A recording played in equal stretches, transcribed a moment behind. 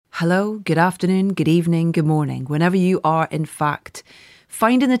Hello, good afternoon, good evening, good morning, whenever you are, in fact,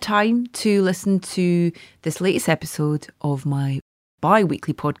 finding the time to listen to this latest episode of my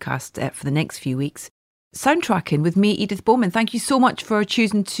bi-weekly podcast for the next few weeks. Soundtracking with me, Edith Bowman. Thank you so much for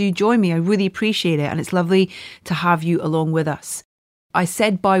choosing to join me. I really appreciate it, and it's lovely to have you along with us. I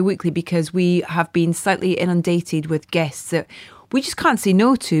said bi-weekly because we have been slightly inundated with guests that we just can't say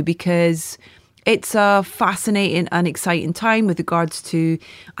no to, because it's a fascinating and exciting time with regards to,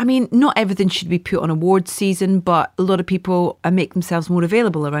 not everything should be put on awards season, but a lot of people make themselves more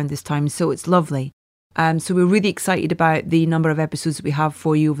available around this time, so it's lovely. So we're really excited about the number of episodes that we have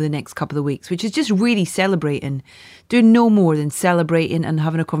for you over the next couple of weeks, which is just really doing no more than celebrating and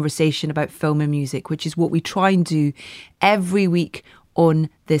having a conversation about film and music, which is what we try and do every week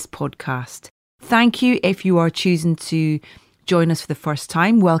on this podcast. Thank you if you are choosing to join us for the first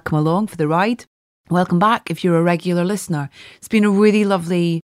time. Welcome along for the ride. Welcome back if you're a regular listener. It's been a really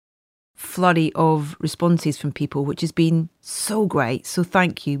lovely flurry of responses from people, which has been so great. So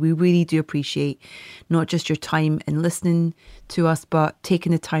thank you. We really do appreciate not just your time in listening to us, but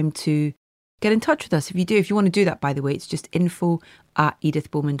taking the time to get in touch with us. If you want to do that, by the way, it's just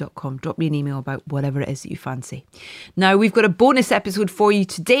info@edithbowman.com. Drop me an email about whatever it is that you fancy. Now, we've got a bonus episode for you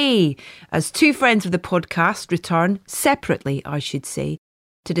today, as two friends of the podcast return, separately, I should say,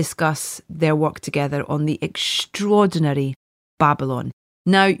 to discuss their work together on the extraordinary Babylon.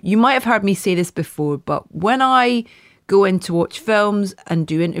 Now, you might have heard me say this before, but when I go in to watch films and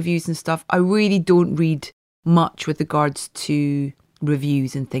do interviews and stuff, I really don't read much with regards to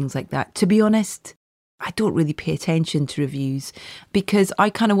reviews and things like that. To be honest, I don't really pay attention to reviews, because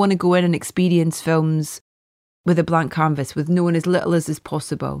I kind of want to go in and experience films with a blank canvas, with knowing as little as is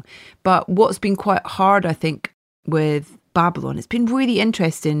possible. But what's been quite hard, I think, with Babylon, it's been really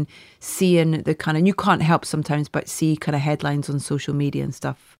interesting seeing the kind of, you can't help sometimes but see kind of headlines on social media and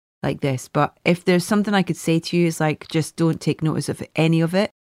stuff like this. But if there's something I could say to you, is like, just don't take notice of any of it.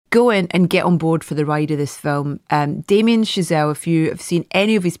 Go in and get on board for the ride of this film. Damien Chazelle, if you have seen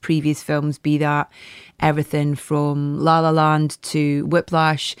any of his previous films, be that everything from La La Land to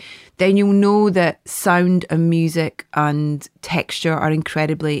Whiplash, then you'll know that sound and music and texture are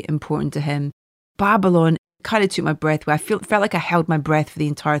incredibly important to him. Babylon kind of took my breath away. Felt like I held my breath for the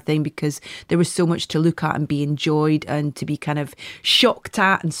entire thing, because there was so much to look at and be enjoyed and to be kind of shocked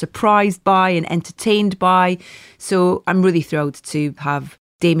at and surprised by and entertained by. So I'm really thrilled to have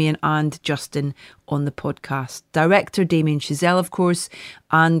Damien and Justin on the podcast. Director Damien Chazelle, of course,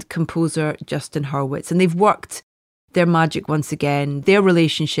 and composer Justin Hurwitz. And they've worked their magic once again. Their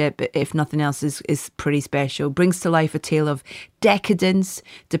relationship, if nothing else, is pretty special. Brings to life a tale of decadence,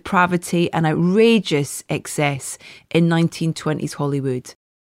 depravity, and outrageous excess in 1920s Hollywood.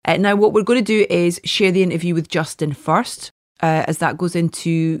 Now, what we're going to do is share the interview with Justin first, as that goes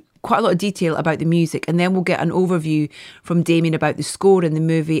into quite a lot of detail about the music, and then we'll get an overview from Damien about the score and the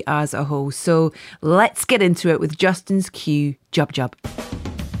movie as a whole. So let's get into it with Justin's cue, Jub Jub.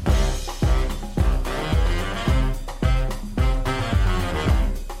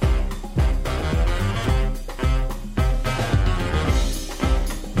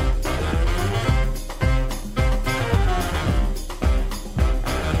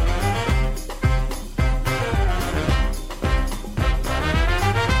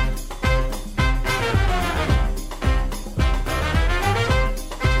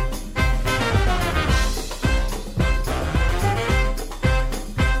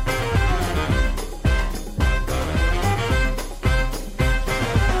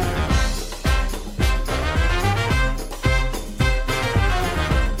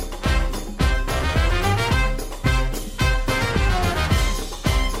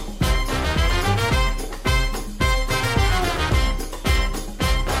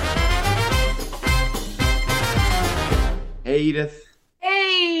 Hey, Edith.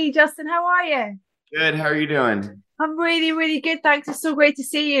 Hey, Justin, how are you? Good. How are you doing? I'm really, really good. Thanks. It's so great to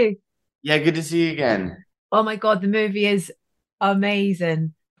see you. Yeah, good to see you again. Oh my God, the movie is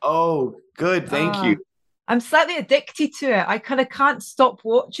amazing. Oh, good. Thank you. I'm slightly addicted to it. I kind of can't stop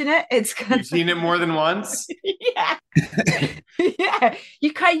watching it. You've seen it more than once? Yeah. Yeah.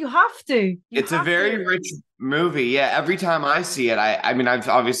 You have to. It's a very rich movie. Yeah. Every time I see it, I've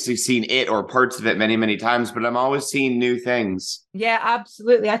obviously seen it or parts of it many, many times, but I'm always seeing new things. Yeah,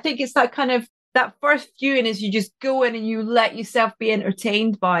 absolutely. I think it's that kind of, that first viewing is you just go in and you let yourself be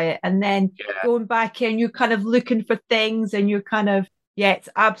entertained by it. And then going back in, you're kind of looking for things and you're kind of, yeah, it's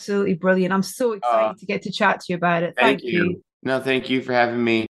absolutely brilliant. I'm so excited to get to chat to you about it. Thank you. No, thank you for having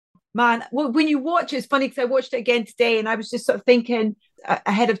me. Man, when you watch it, it's funny because I watched it again today and I was just sort of thinking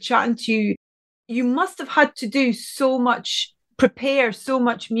ahead of chatting to you, you must have had to do so much prepare so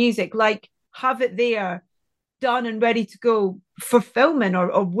much music, like have it there done and ready to go for filming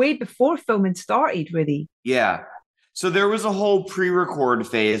or way before filming started, really. Yeah. So there was a whole pre-record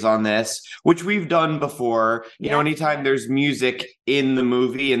phase on this, which we've done before. You know, anytime there's music in the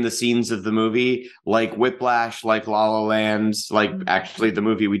movie, in the scenes of the movie, like Whiplash, like La La Land, like actually the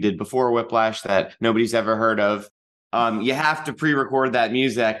movie we did before Whiplash that nobody's ever heard of, you have to pre-record that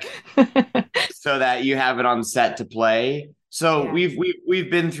music so that you have it on set to play. So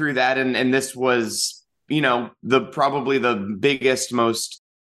we've been through that, and this was, you know, probably the biggest, most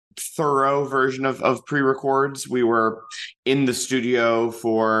thorough version of pre-records. We were in the studio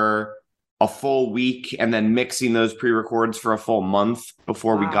for a full week and then mixing those pre-records for a full month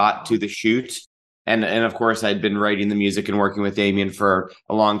before we got to the shoot. And of course, I'd been writing the music and working with Damien for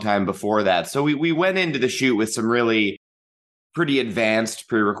a long time before that. So we went into the shoot with some really pretty advanced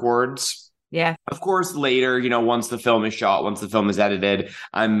pre-records. Yeah. Of course, later, you know, once the film is shot, once the film is edited,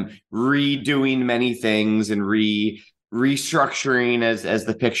 I'm redoing many things and restructuring as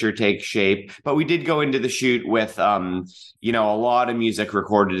the picture takes shape. But we did go into the shoot with, you know, a lot of music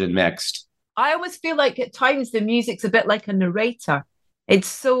recorded and mixed. I always feel like at times the music's a bit like a narrator. It's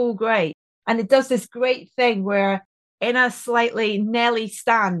so great. And it does this great thing where in a slightly Nelly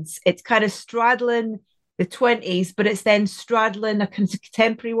stance, it's kind of straddling the 20s, but it's then straddling a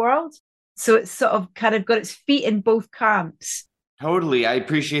contemporary world. So it's sort of kind of got its feet in both camps. Totally. I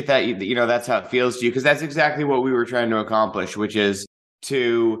appreciate that. You know, that's how it feels to you, because that's exactly what we were trying to accomplish, which is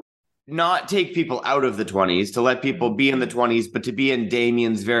to not take people out of the 20s, to let people be in the 20s, but to be in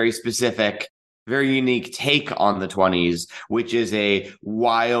Damien's very specific, very unique take on the 20s, which is a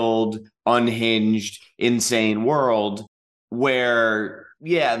wild, unhinged, insane world where,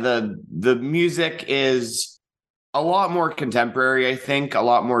 yeah, the music is a lot more contemporary, I think, a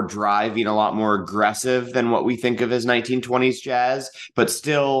lot more driving, a lot more aggressive than what we think of as 1920s jazz, but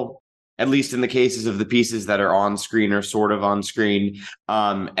still, at least in the cases of the pieces that are on screen or sort of on screen,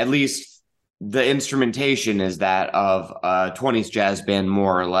 at least the instrumentation is that of a 20s jazz band,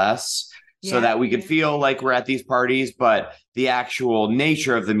 more or less, so that we could feel like we're at these parties, but the actual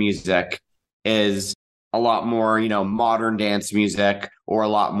nature of the music is a lot more, you know, modern dance music or a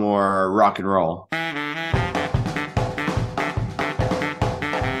lot more rock and roll.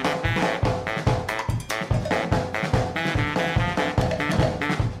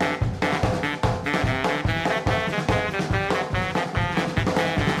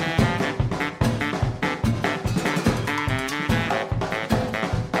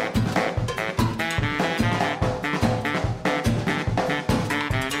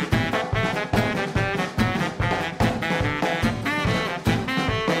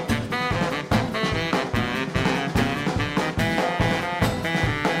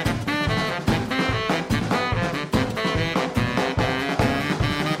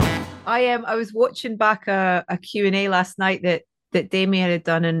 I was watching back a Q&A last night that Damien had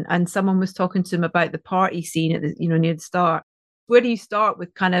done, and someone was talking to him about the party scene at the, you know, near the start. Where do you start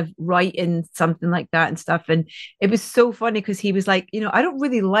with kind of writing something like that and stuff? And it was so funny because he was like, you know, I don't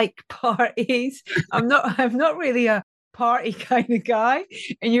really like parties. I'm not really a party kind of guy.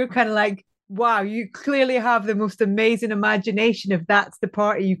 And you're kind of like, wow, you clearly have the most amazing imagination if that's the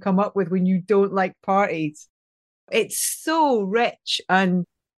party you come up with when you don't like parties. It's so rich and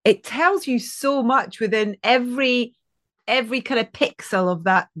it tells you so much within every kind of pixel of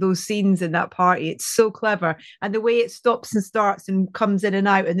those scenes in that party. It's so clever. And the way it stops and starts and comes in and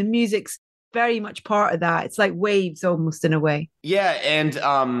out, and the music's very much part of that. It's like waves almost in a way. Yeah. And,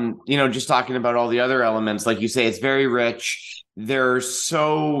 you know, just talking about all the other elements, like you say, it's very rich. There's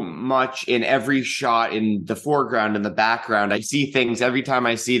so much in every shot, in the foreground and the background. I see things every time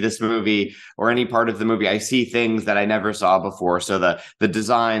I see this movie or any part of the movie. I see things that I never saw before. So the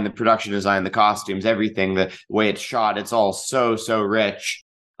design, the production design, the costumes, everything, the way it's shot, it's all so rich.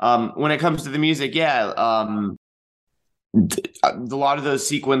 When it comes to the music, a lot of those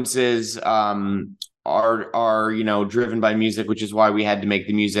sequences are you know, driven by music, which is why we had to make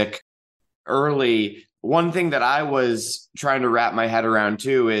the music early. One thing that I was trying to wrap my head around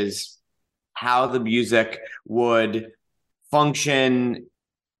too is how the music would function,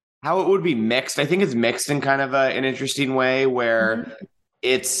 how it would be mixed. I think it's mixed in kind of an interesting way where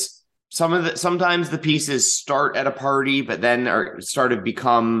it's sometimes the pieces start at a party, but then start to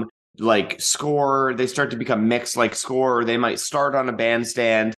become like score. They start to become mixed like score, or they might start on a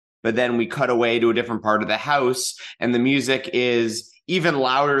bandstand, but then we cut away to a different part of the house and the music is even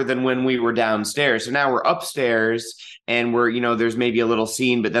louder than when we were downstairs. So now we're upstairs and we're, you know, there's maybe a little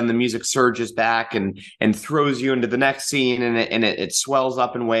scene, but then the music surges back and throws you into the next scene and it swells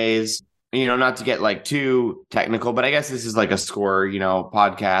up in ways. not to get like too technical, but I guess this is like a score,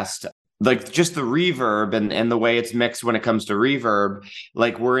 podcast. Like just the reverb and the way it's mixed when it comes to reverb,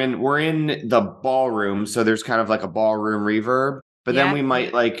 like we're in the ballroom, so there's kind of like a ballroom reverb, but then we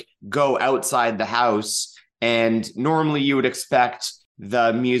might like go outside the house, and normally you would expect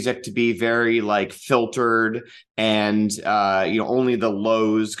the music to be very like filtered and only the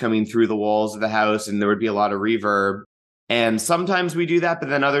lows coming through the walls of the house, and there would be a lot of reverb. And sometimes we do that, but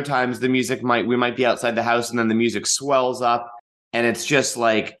then other times the music we might be outside the house and then the music swells up, and it's just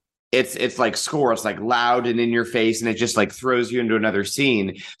like it's like score. It's like loud and in your face, and it just like throws you into another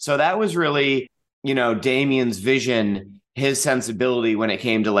scene. So that was really, Damien's vision, his sensibility when it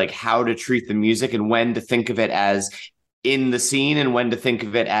came to like how to treat the music and when to think of it as in the scene and when to think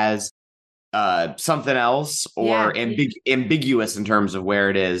of it as something else or ambiguous in terms of where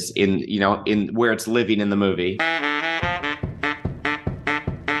it is in where it's living in the movie.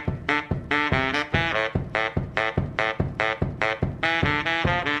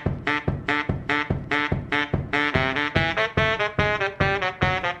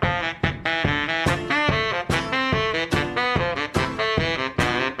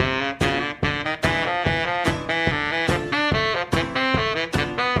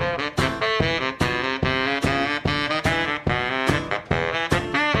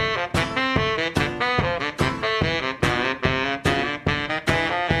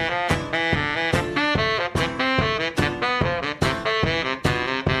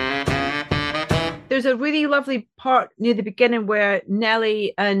 There's a really lovely part near the beginning where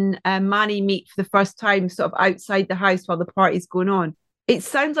Nellie and Manny meet for the first time, sort of outside the house while the party's going on. It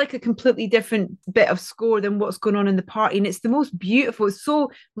sounds like a completely different bit of score than what's going on in the party. And it's the most beautiful. It's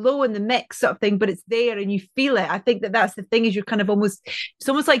so low in the mix sort of thing, but it's there and you feel it. I think that's the thing, is you're kind of it's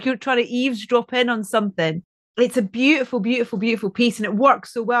almost like you're trying to eavesdrop in on something. It's a beautiful, beautiful, beautiful piece. And it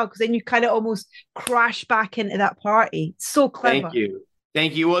works so well because then you kind of almost crash back into that party. It's so clever.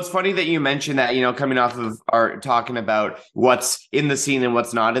 Thank you. Well, it's funny that you mentioned that, coming off of our talking about what's in the scene and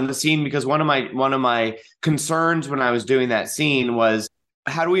what's not in the scene, because one of my concerns when I was doing that scene was,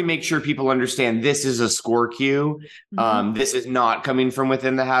 how do we make sure people understand this is a score cue? Mm-hmm. This is not coming from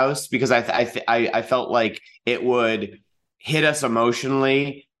within the house, because I felt like it would hit us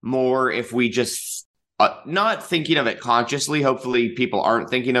emotionally more if we just not thinking of it consciously. Hopefully people aren't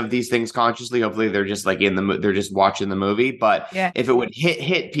thinking of these things consciously. Hopefully they're just like they're just watching the movie. But if it would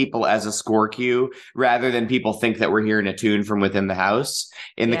hit people as a score cue, rather than people think that we're hearing a tune from within the house,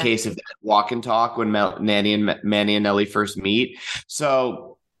 in the case of Walk and Talk, when Manny and Nellie first meet.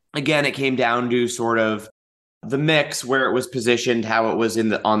 So again, it came down to sort of the mix, where it was positioned, how it was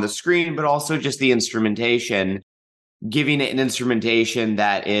on the screen, but also just the instrumentation, giving it an instrumentation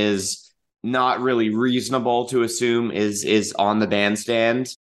that is not really reasonable to assume is on the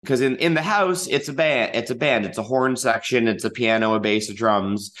bandstand. Because in the house, it's a band. It's a horn section. It's a piano, a bass, a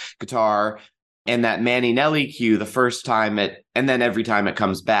drums, guitar. And that Manny Nelly cue, the first time and then every time it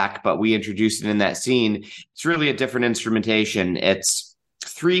comes back, but we introduced it in that scene. It's really a different instrumentation. It's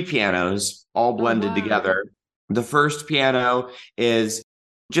 3 pianos all blended together. The first piano is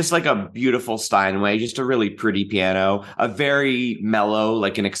just like a beautiful Steinway, just a really pretty piano, a very mellow,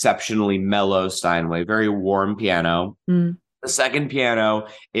 like an exceptionally mellow Steinway, very warm piano. The second piano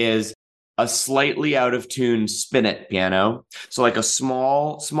is a slightly out of tune spinet piano. So like a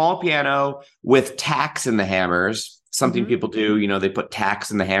small piano with tacks in the hammers. Something people do, they put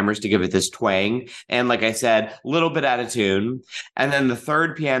tacks in the hammers to give it this twang. And like I said, a little bit out of tune. And then the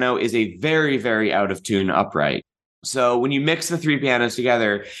third piano is a very, very out of tune upright. So when you mix the 3 pianos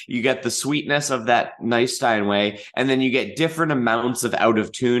together, you get the sweetness of that nice Steinway, and then you get different amounts of out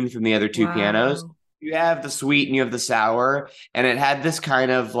of tune from the other 2 pianos. You have the sweet and you have the sour, and it had this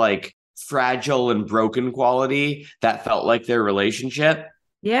kind of like fragile and broken quality that felt like their relationship.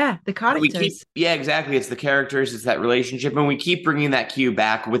 Yeah, the characters. Exactly. It's the characters. It's that relationship. And we keep bringing that cue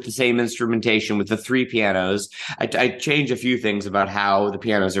back with the same instrumentation with the 3 pianos. I change a few things about how the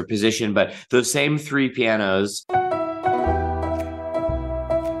pianos are positioned, but those same 3 pianos.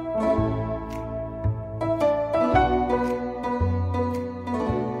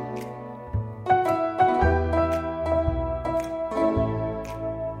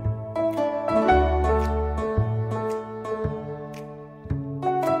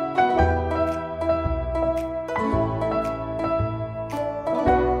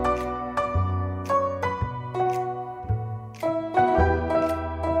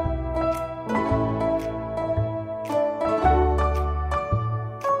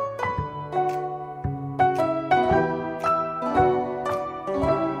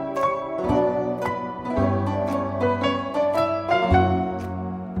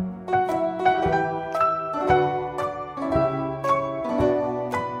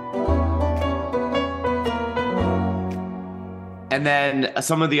 And then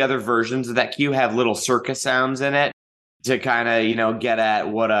some of the other versions of that cue have little circus sounds in it to kind of, get at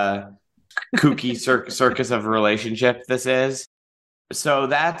what a kooky circus of a relationship this is. So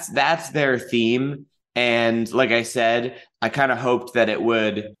that's their theme. And like I said, I kind of hoped that it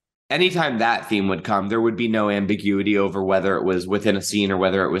would, anytime that theme would come, there would be no ambiguity over whether it was within a scene or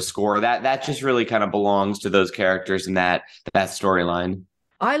whether it was score. That just really kind of belongs to those characters and that storyline.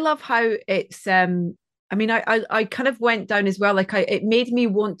 I love how it's I kind of went down as well. It made me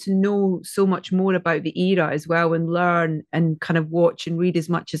want to know so much more about the era as well and learn and kind of watch and read as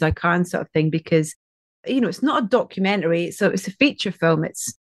much as I can, sort of thing, because it's not a documentary, it's a feature film.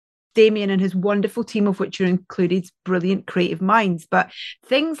 It's Damien and his wonderful team, of which are included brilliant creative minds. But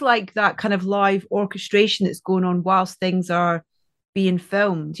things like that kind of live orchestration that's going on whilst things are being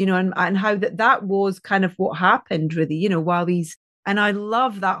filmed, and how that was kind of what happened, really, while these. And I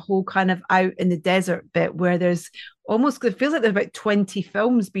love that whole kind of out in the desert bit where there's almost, it feels like there's about 20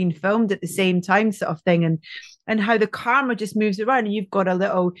 films being filmed at the same time, sort of thing. And how the camera just moves around, and you've got a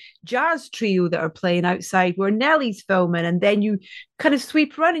little jazz trio that are playing outside where Nellie's filming, and then you kind of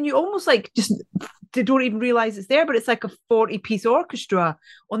sweep around and you almost like just they don't even realize it's there, but it's like a 40-piece orchestra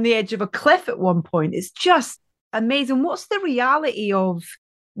on the edge of a cliff at one point. It's just amazing. What's the reality of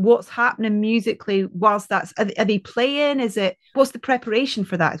what's happening musically whilst that's, are they playing? What's the preparation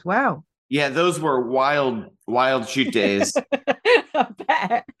for that as well? Yeah, those were wild shoot days. I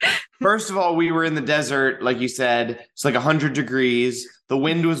bet. First of all, we were in the desert, like you said. It's like 100 degrees. The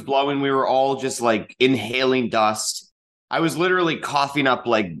wind was blowing. We were all just like inhaling dust. I was literally coughing up,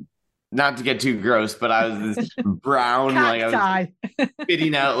 like, not to get too gross, but I was this brown, like I was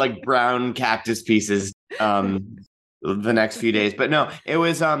spitting out like brown cactus pieces the next few days. But no, it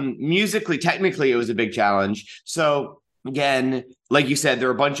was musically, technically, it was a big challenge. So again, like you said, there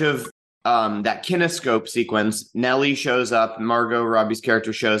are a bunch of that kinescope sequence. Nellie shows up, Margot Robbie's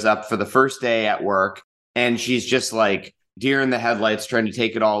character shows up for the first day at work, and she's just like deer in the headlights trying to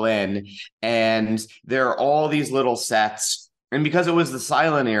take it all in. And there are all these little sets. And because it was the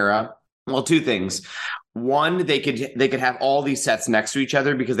silent era, well, two things. One, they could have all these sets next to each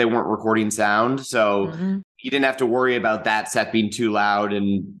other because they weren't recording sound. So you didn't have to worry about that set being too loud,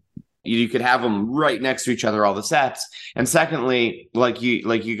 and you could have them right next to each other, all the sets. And secondly, like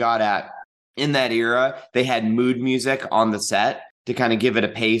you got at, in that era, they had mood music on the set to kind of give it a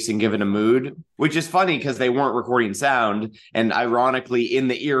pace and give it a mood, which is funny because they weren't recording sound. And ironically, in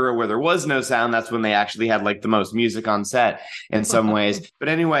the era where there was no sound, that's when they actually had like the most music on set in some ways. But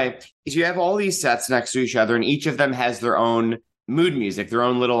anyway, you have all these sets next to each other, and each of them has their own mood music, their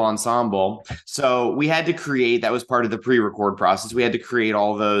own little ensemble. So we had to create, that was part of the pre-record process. We had to create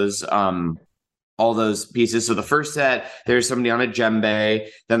all those pieces. So the first set, there's somebody on a djembe.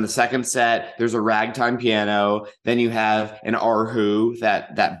 Then the second set, there's a ragtime piano. Then you have an erhu,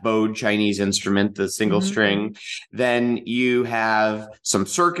 that bowed Chinese instrument, the single string. Then you have some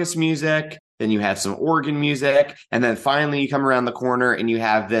circus music. Then you have some organ music. And then finally you come around the corner and you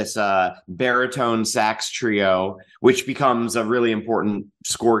have this baritone sax trio, which becomes a really important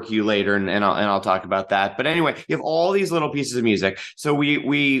score cue later. And I'll talk about that. But anyway, you have all these little pieces of music. So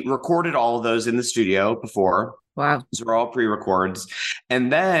we recorded all of those in the studio before. Wow. Those are all pre-records.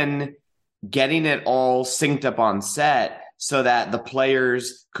 And then getting it all synced up on set so that the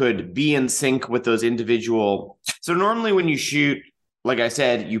players could be in sync with those individual. So normally when you shoot, like I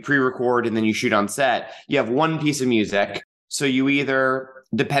said, you pre-record and then you shoot on set, you have one piece of music. So you either,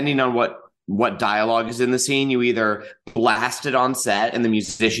 depending on what dialogue is in the scene, you either blast it on set and the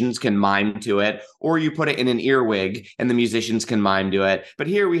musicians can mime to it, or you put it in an earwig and the musicians can mime to it. But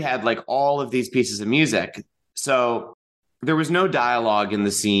here we had like all of these pieces of music. So there was no dialogue in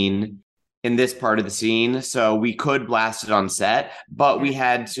the scene, in this part of the scene. So we could blast it on set, but we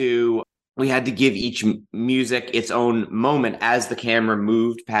had to give each music its own moment as the camera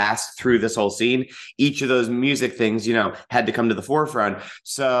moved past through this whole scene. Each of those music things, had to come to the forefront.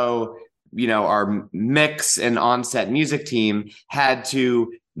 So, our mix and on-set music team had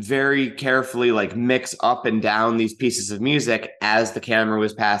to very carefully like mix up and down these pieces of music as the camera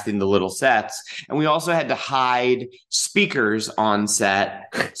was passing the little sets. And we also had to hide speakers on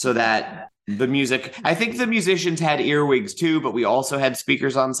set so that the music, I think the musicians had earwigs too, but we also had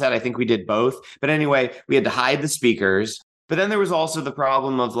speakers on set. I think we did both. But anyway, we had to hide the speakers. But then there was also the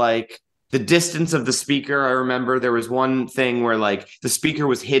problem of like the distance of the speaker. I remember there was one thing where like the speaker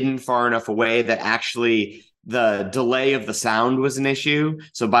was hidden far enough away that actually the delay of the sound was an issue.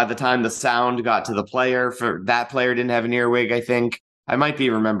 So by the time the sound got to the player, for that player didn't have an earwig, I think. I might be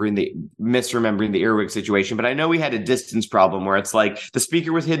misremembering the earwig situation, but I know we had a distance problem where it's like the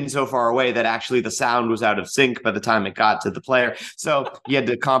speaker was hidden so far away that actually the sound was out of sync by the time it got to the player. So you had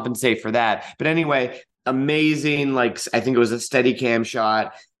to compensate for that. But anyway, amazing. Like, I think it was a steady cam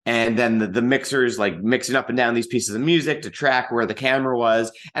shot. And then the mixers like mixing up and down these pieces of music to track where the camera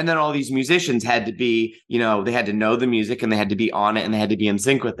was. And then all these musicians had to be, they had to know the music and they had to be on it and they had to be in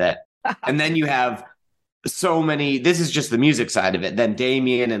sync with it. And then you have so many, this is just the music side of it. Then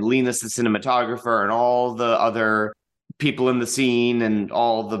Damien and Linus, the cinematographer, and all the other people in the scene and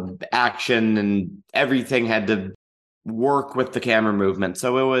all the action and everything had to work with the camera movement.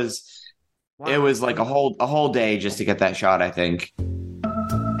 So it was like a whole day just to get that shot, I think.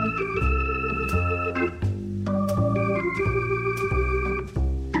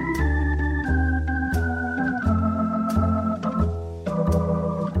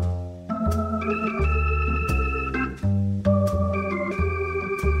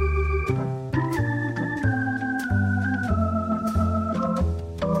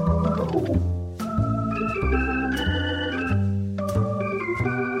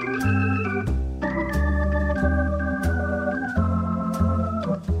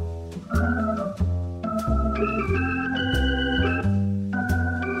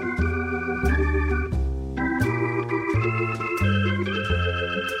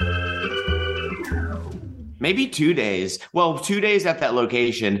 Maybe 2 days. Well, 2 days at that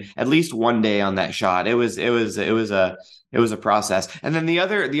location, at least 1 day on that shot. It was a process. And then the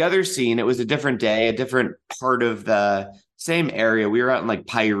other scene, it was a different day, a different part of the same area. We were out in like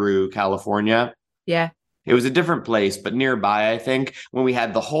Piru, California. Yeah. It was a different place, but nearby, I think, when we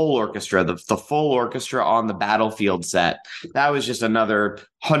had the whole orchestra, the full orchestra on the battlefield set. That was just another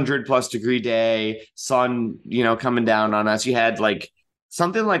 100+ degree day, sun, coming down on us. You had like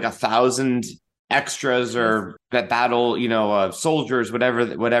something like 1,000 extras or that battle, soldiers,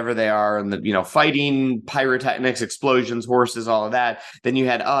 whatever they are, and the, fighting, pyrotechnics, explosions, horses, all of that. Then you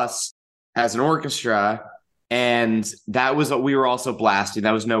had us as an orchestra, and that was what we were also blasting.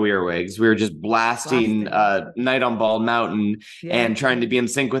 That was no earwigs. We were just blasting Night on Bald Mountain and trying to be in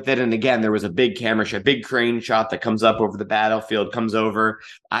sync with it. And again, there was a big camera shot, big crane shot that comes up over the battlefield, comes over.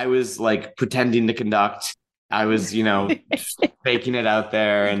 I was like pretending to conduct. I was, faking it out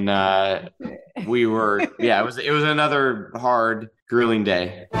there, and it was another hard, grueling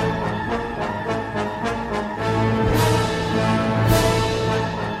day.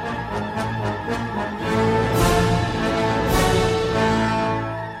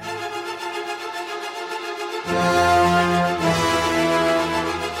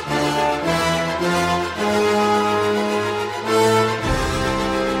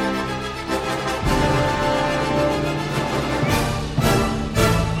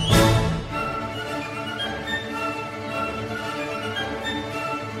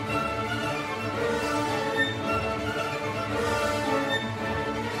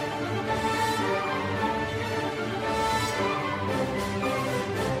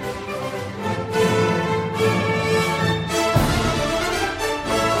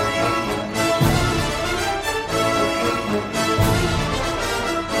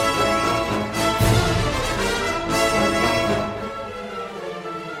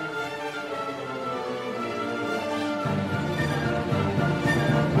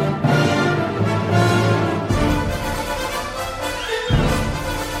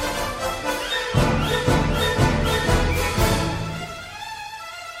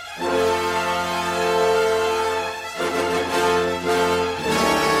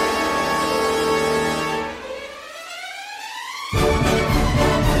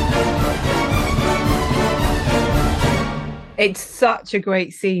 It's such a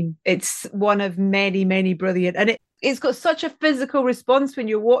great scene. It's one of many, many brilliant. And it's got such a physical response when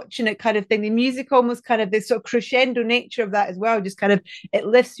you're watching it, kind of thing. The music almost kind of this sort of crescendo nature of that as well. Just kind of, it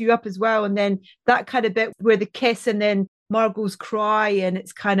lifts you up as well. And then that kind of bit where the kiss and then Margot's cry and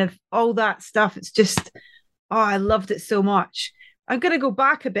it's kind of all that stuff. It's just, I loved it so much. I'm going to go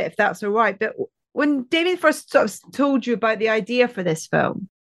back a bit if that's all right. But when Damien first sort of told you about the idea for this film,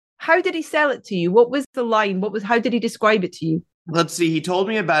 how did he sell it to you? What was the line? How did he describe it to you? Let's see. He told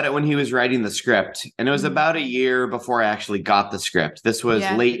me about it when he was writing the script, and it was about a year before I actually got the script. This was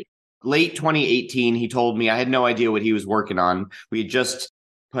late 2018. He told me. I had no idea what he was working on. We had just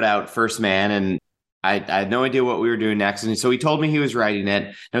put out First Man, and I had no idea what we were doing next. And so he told me he was writing it.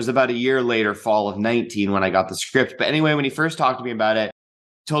 And it was about a year later, fall of 19, when I got the script. But anyway, when he first talked to me about it,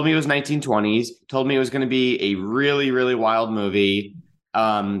 told me it was 1920s, told me it was going to be a really, really wild movie.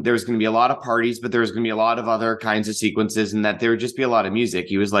 There was going to be a lot of parties, but there was going to be a lot of other kinds of sequences, and that there would just be a lot of music.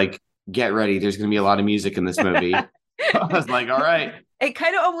 He was like, get ready. There's going to be a lot of music in this movie. I was like, all right. It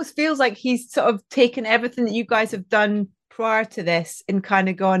kind of almost feels like he's sort of taken everything that you guys have done prior to this and kind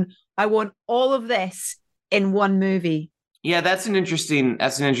of gone, I want all of this in one movie. Yeah, that's an interesting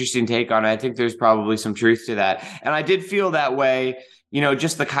take on it. I think there's probably some truth to that. And I did feel that way,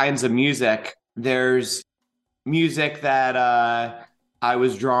 just the kinds of music. There's music that I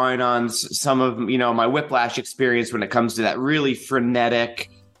was drawing on some of, my Whiplash experience when it comes to that really frenetic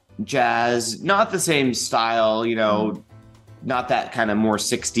jazz, not the same style, not that kind of more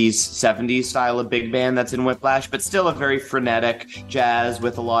 60s, 70s style of big band that's in Whiplash, but still a very frenetic jazz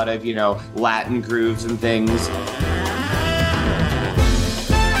with a lot of, Latin grooves and things.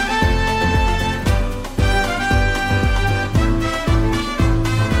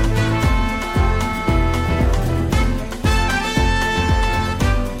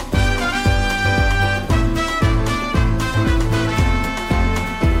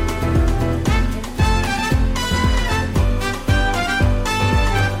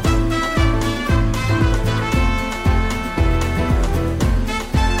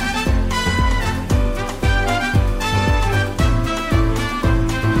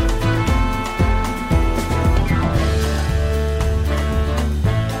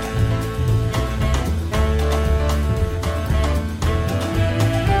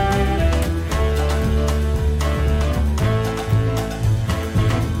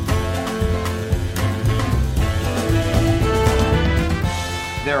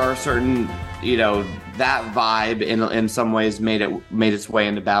 Certain, that vibe in some ways made its way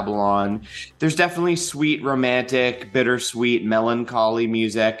into Babylon. There's definitely sweet, romantic, bittersweet, melancholy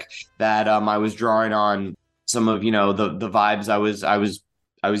music that I was drawing on some of the vibes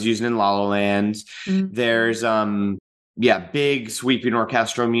I was using in La La Land. Mm-hmm. There's big sweeping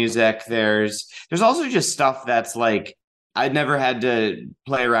orchestral music. There's also just stuff that's like I'd never had to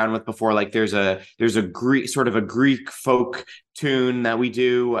play around with before. Like there's a Greek folk tune that we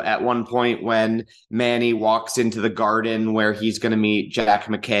do at one point when Manny walks into the garden where he's going to meet Jack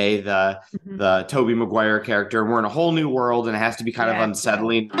McKay, the Tobey Maguire character. And we're in a whole new world, and it has to be kind of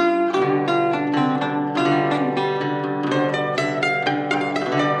unsettling.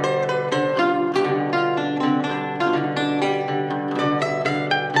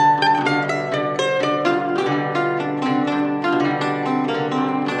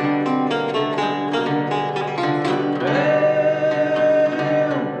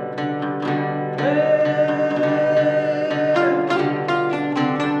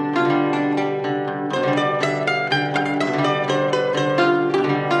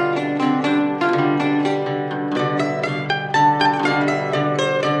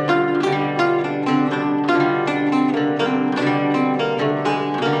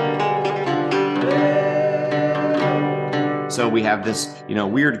 So we have this,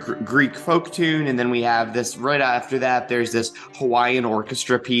 weird Greek folk tune, and then we have this right after that. There's this Hawaiian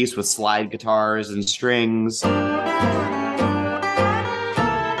orchestra piece with slide guitars and strings.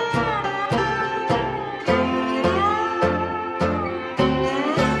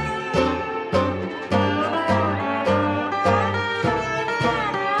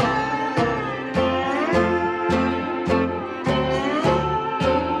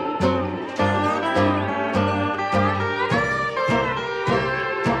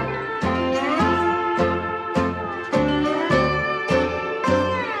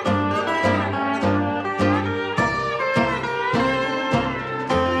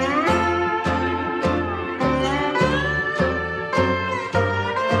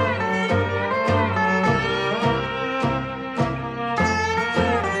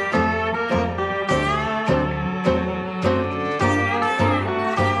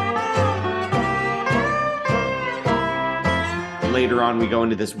 Later on, we go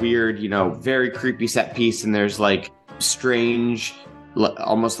into this weird, very creepy set piece, and there's like strange,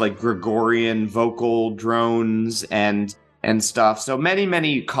 almost like Gregorian vocal drones and stuff. So many,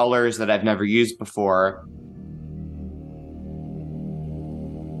 many colors that I've never used before.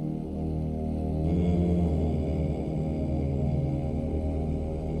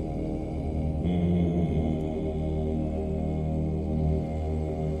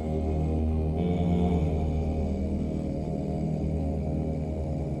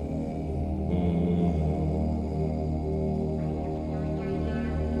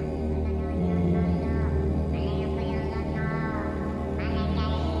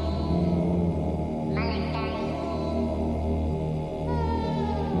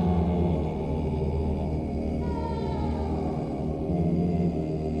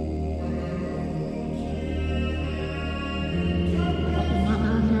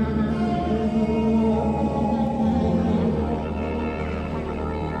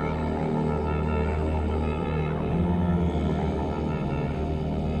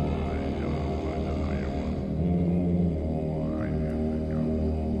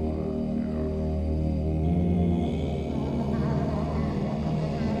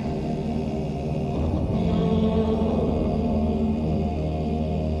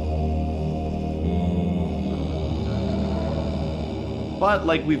 But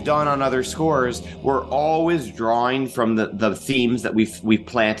like we've done on other scores, we're always drawing from the themes that we've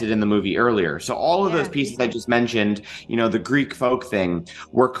planted in the movie earlier. So all of those pieces I just mentioned, the Greek folk thing,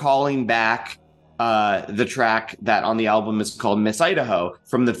 we're calling back the track that on the album is called Miss Idaho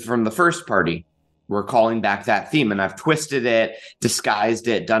from the first party. We're calling back that theme, and I've twisted it, disguised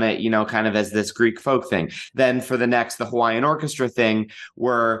it, done it, kind of as this Greek folk thing. Then for the Hawaiian orchestra thing,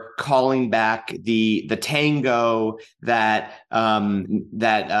 we're calling back the tango that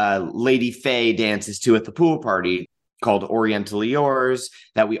Lady Faye dances to at the pool party, called Orientally Yours,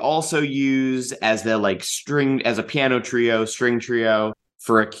 that we also use as the as a piano trio, string trio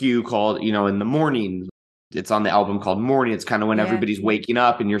for a cue called, in the morning. It's on the album called Morning. It's kind of when everybody's waking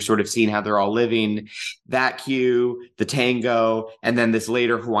up and you're sort of seeing how they're all living. That cue, the tango, and then this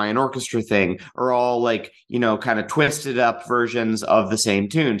later Hawaiian orchestra thing are all kind of twisted up versions of the same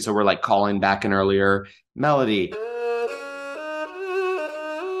tune. So we're calling back an earlier melody.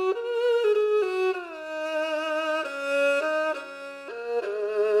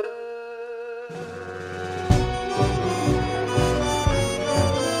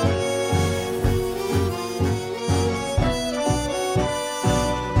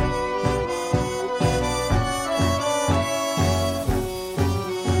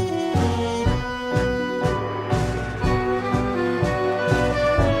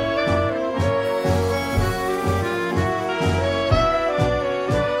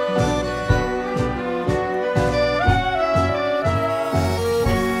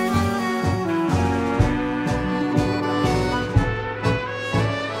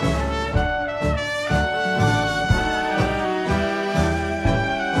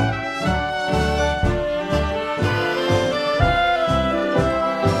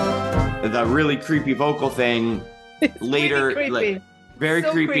 The really creepy vocal thing later, very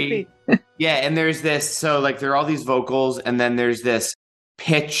so creepy. Yeah, and there's this, so there are all these vocals, and then there's this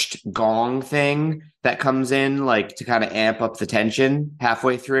pitched gong thing that comes in to kind of amp up the tension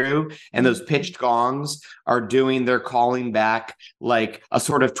halfway through, and those pitched gongs they're calling back a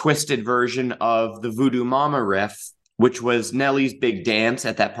sort of twisted version of the Voodoo Mama riff, which was Nelly's big dance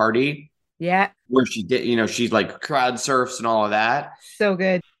at that party. Yeah, where she did, she crowd surfs and all of that. So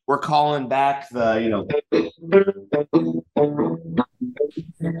good. We're calling back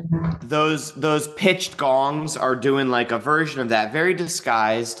those pitched gongs are doing a version of that, very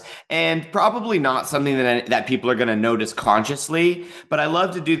disguised, and probably not something that people are going to notice consciously. But I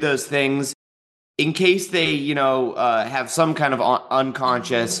love to do those things in case they, have some kind of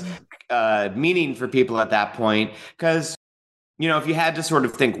unconscious meaning for people at that point. Because, if you had to sort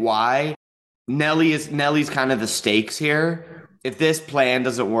of think why, Nelly's kind of the stakes here. If this plan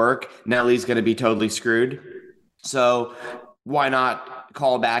doesn't work, Nelly's going to be totally screwed. So why not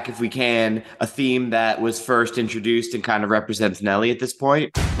call back, if we can, a theme that was first introduced and kind of represents Nelly at this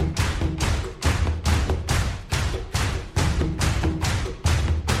point?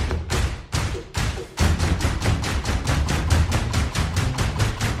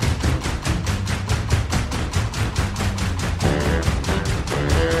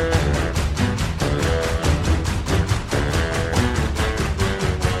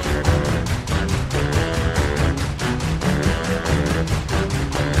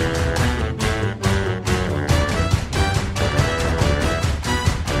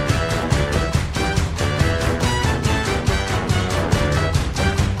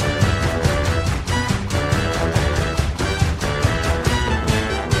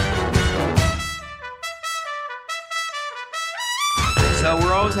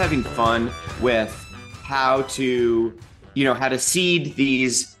 Having fun with how to seed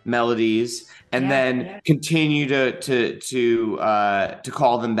these melodies and then continue to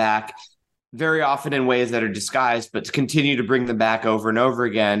call them back, very often in ways that are disguised, but to continue to bring them back over and over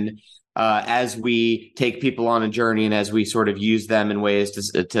again as we take people on a journey and as we sort of use them in ways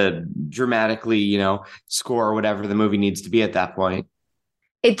to dramatically, score whatever the movie needs to be at that point.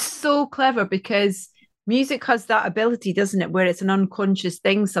 It's so clever because music has that ability, doesn't it, where it's an unconscious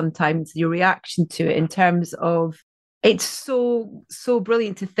thing sometimes, your reaction to it, in terms of, it's so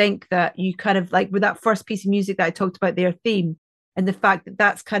brilliant to think that you kind of with that first piece of music that I talked about, their theme, and the fact that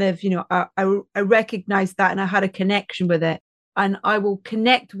that's kind of, I recognized that and I had a connection with it, and I will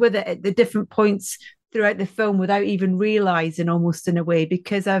connect with it at the different points throughout the film without even realizing, almost in a way,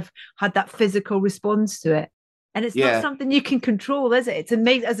 because I've had that physical response to it. And it's not something you can control, is it? It's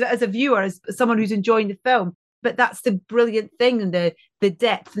amazing as a viewer, as someone who's enjoying the film. But that's the brilliant thing, and the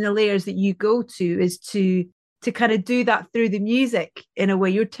depth and the layers that you go to is to kind of do that through the music in a way.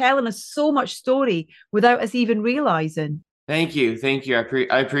 You're telling us so much story without us even realizing. Thank you.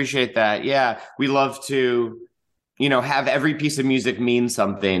 I appreciate that. Yeah, we love to, have every piece of music mean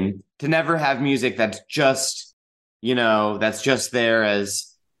something, to never have music that's just, that's just there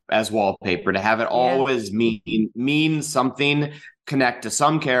as wallpaper, to have it always mean something, connect to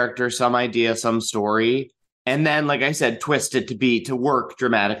some character, some idea, some story. And then, like I said, twist it to work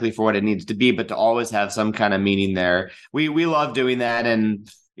dramatically for what it needs to be, but to always have some kind of meaning there. We love doing that, and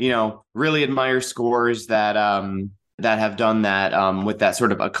really admire scores that have done that with that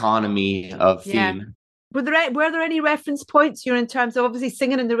sort of economy of theme. Were there any reference points, in terms of, obviously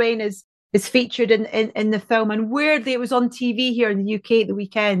Singing in the Rain is featured in the film, and weirdly it was on TV here in the UK at the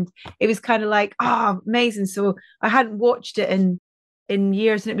weekend. It was kind of like, amazing. So I hadn't watched it in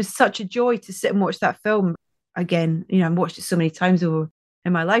years, and it was such a joy to sit and watch that film again. I've watched it so many times over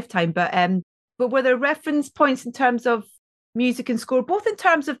in my lifetime, but were there reference points in terms of music and score, both in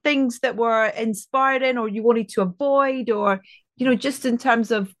terms of things that were inspiring or you wanted to avoid, or just in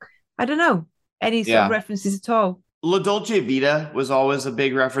terms of, I don't know, any sort of references at all? La Dolce Vita was always a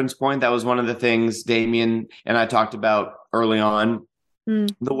big reference point. That was one of the things Damien and I talked about early on.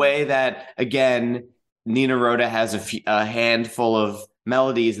 The way that, again, Nina Rota has a handful of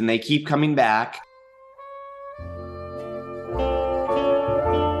melodies and they keep coming back.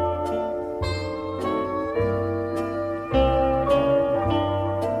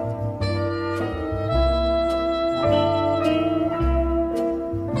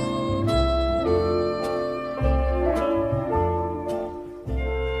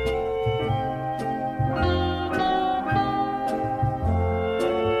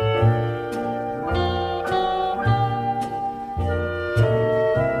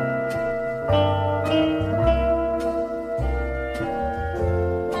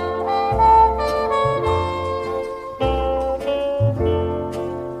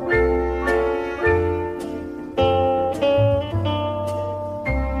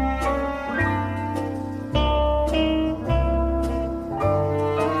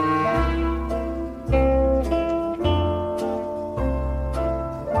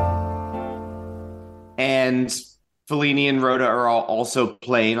 And Fellini and Rota are also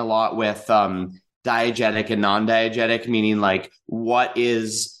playing a lot with diegetic and non-diegetic, meaning like what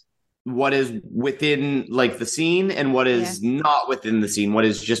is within like the scene and what is not within the scene, what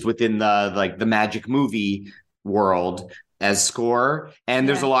is just within the magic movie world as score. And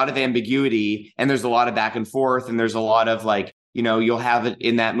there's a lot of ambiguity, and there's a lot of back and forth, and there's a lot of like, you'll have it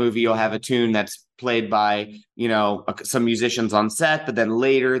in that movie, you'll have a tune that's played by, some musicians on set, but then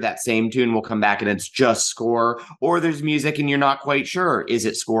later that same tune will come back and it's just score, or there's music and you're not quite sure, is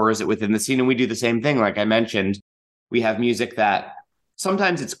it score, is it within the scene? And we do the same thing. Like I mentioned, we have music that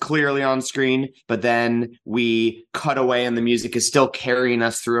sometimes it's clearly on screen, but then we cut away and the music is still carrying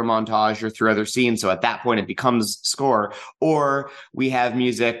us through a montage or through other scenes. So at that point it becomes score. Or we have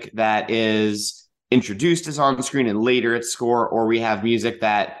music that is introduced as on screen and later it's score, or we have music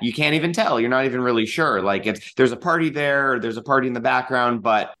that you can't even tell, you're not even really sure, like there's a party there, or there's a party in the background,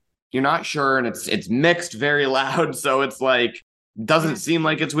 but you're not sure, and it's mixed very loud, so it's like doesn't seem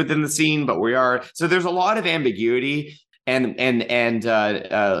like it's within the scene, but we are. So there's a lot of ambiguity, and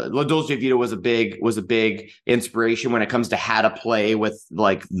La Dolce Vita was a big inspiration when it comes to how to play with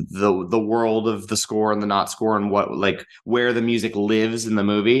like the world of the score and the not score, and what, like, where the music lives in the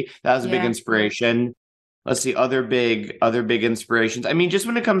movie. That was a big inspiration. Let's see, other big inspirations. I mean, just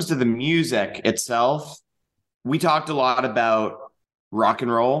when it comes to the music itself, we talked a lot about rock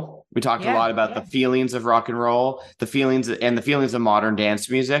and roll. We talked a lot about the feelings of rock and roll, the feelings of modern dance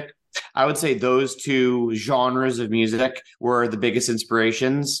music. I would say those two genres of music were the biggest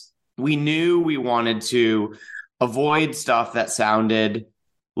inspirations. We knew we wanted to avoid stuff that sounded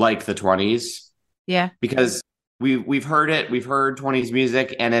like the 20s. Yeah. Because we've heard it. We've heard 20s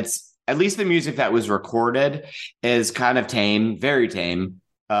music, and it's, at least the music that was recorded, is kind of tame, very tame,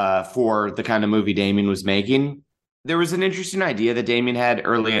 for the kind of movie Damien was making. There was an interesting idea that Damien had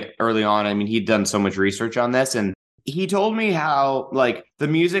early on. I mean, he'd done so much research on this, and he told me how, like, the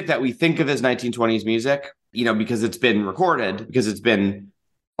music that we think of as 1920s music, because it's been recorded, because it's been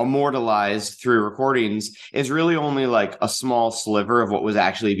immortalized through recordings, is really only like a small sliver of what was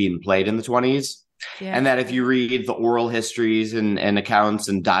actually being played in the 20s. Yeah. And that if you read the oral histories and accounts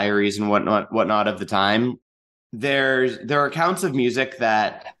and diaries and whatnot of the time, there are accounts of music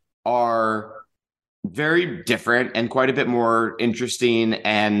that are very different and quite a bit more interesting,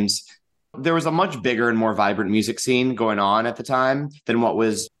 and there was a much bigger and more vibrant music scene going on at the time than what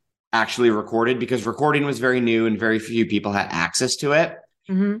was actually recorded, because recording was very new and very few people had access to it.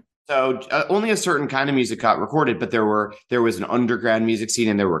 Mm-hmm. So only a certain kind of music got recorded, but there was an underground music scene,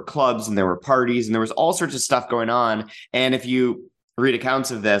 and there were clubs, and there were parties, and there was all sorts of stuff going on. And if you read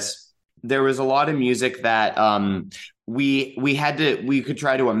accounts of this, there was a lot of music that we could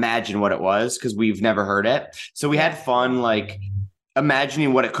try to imagine what it was because we've never heard it. So we had fun like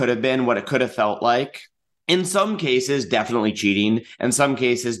imagining what it could have been, what it could have felt like. In some cases, definitely cheating. In some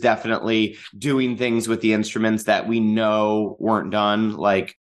cases, definitely doing things with the instruments that we know weren't done,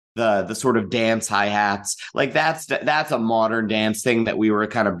 like the sort of dance hi-hats. Like that's a modern dance thing that we were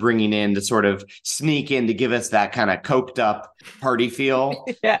kind of bringing in to sort of sneak in to give us that kind of coked up party feel.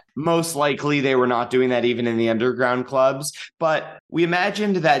 Yeah. Most likely they were not doing that even in the underground clubs, but we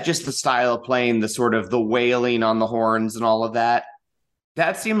imagined that just the style of playing, the sort of the wailing on the horns and all of that,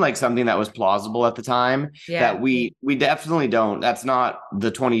 that seemed like something that was plausible at the time. That we definitely don't. That's not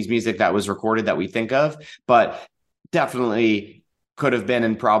the 20s music that was recorded that we think of, but definitely could have been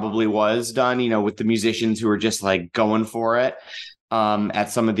and probably was done, you know, with the musicians who were just like going for it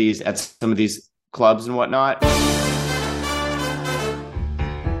at some of these clubs and whatnot.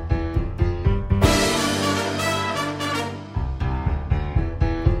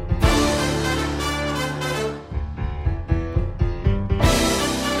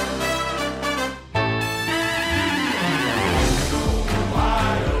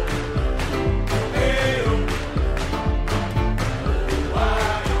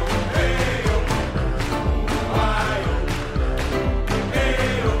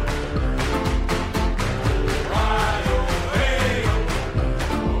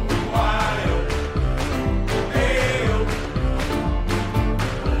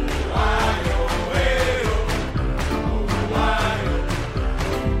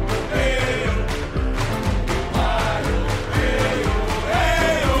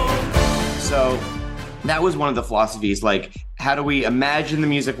 That was one of the philosophies, like, how do we imagine the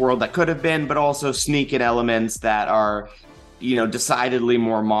music world that could have been, but also sneak in elements that are, you know, decidedly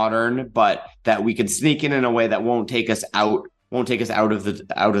more modern, but that we can sneak in a way that won't take us out of the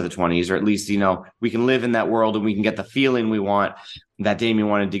 20s, or at least, you know, we can live in that world and we can get the feeling we want that Damien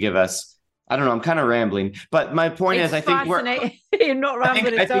wanted to give us. I don't know. I'm kind of rambling, but my point is, I think you're not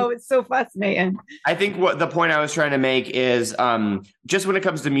rambling at all. It's so fascinating. I think what the point I was trying to make is just when it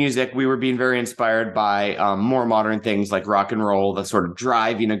comes to music, we were being very inspired by more modern things like rock and roll, the sort of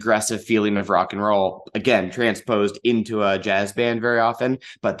driving, aggressive feeling of rock and roll, again, transposed into a jazz band very often.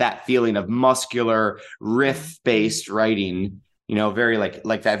 But that feeling of muscular riff-based writing, you know, very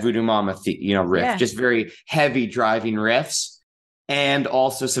like that Voodoo Mama, riff, just very heavy driving riffs. And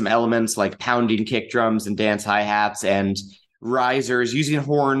also some elements like pounding kick drums and dance hi-hats and risers, using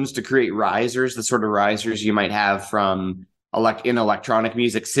horns to create risers, the sort of risers you might have from in electronic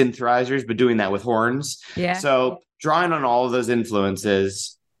music, synth risers, but doing that with horns. Yeah. So drawing on all of those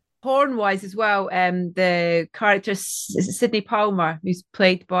influences. Horn-wise as well, the character Sidney Palmer, who's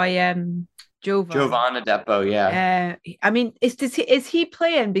played by Jovan Adepo, yeah. I mean, is he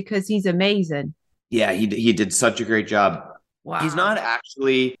playing because he's amazing? Yeah, he did such a great job. Wow. He's not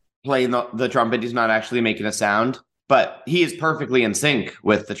actually playing the trumpet. He's not actually making a sound, but he is perfectly in sync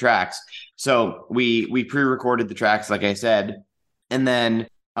with the tracks. So we pre-recorded the tracks, like I said. And then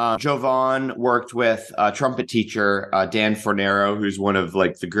Jovan worked with a trumpet teacher, Dan Fornero, who's one of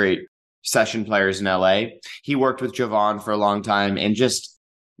like the great session players in LA. He worked with Jovan for a long time and just,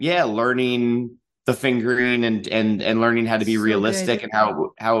 learning the fingering and learning how to be realistic and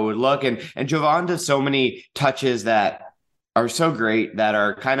how it would look. And Jovan does so many touches that are so great, that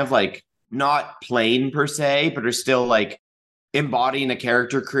are kind of like not plain per se, but are still like embodying a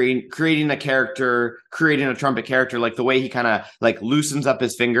character, creating a character, creating a trumpet character, like the way he kind of like loosens up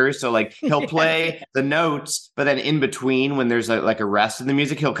his fingers. So like he'll play the notes, but then in between when there's a rest in the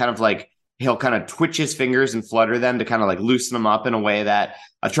music, he'll kind of twitch his fingers and flutter them to kind of like loosen them up in a way that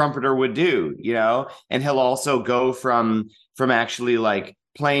a trumpeter would do, you know? And he'll also go from actually like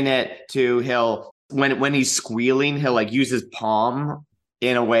playing it to when he's squealing, he'll like use his palm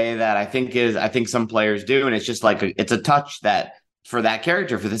in a way that I think some players do. And it's just like, it's a touch that for that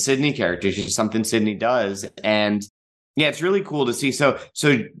character, for the Sidney character, it's just something Sidney does. And yeah, it's really cool to see. So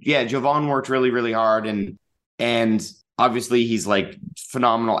yeah, Jovan worked really, really hard. And obviously he's like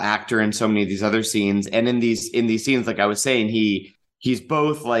phenomenal actor in so many of these other scenes. And in these scenes, like I was saying, he's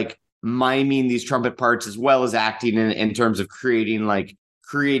both like miming these trumpet parts as well as acting in terms of creating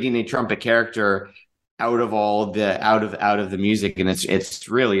a trumpet character out of the music, and it's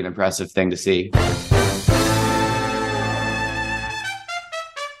really an impressive thing to see.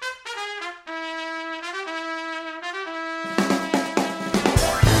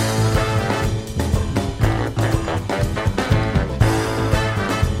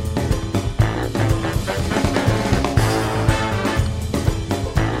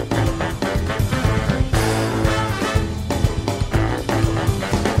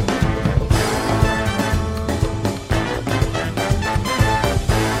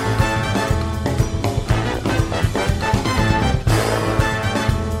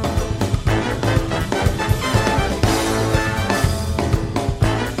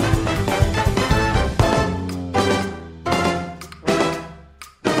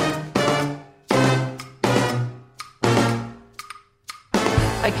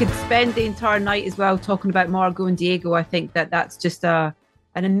 I could spend the entire night as well talking about Margot and Diego. I think that's just an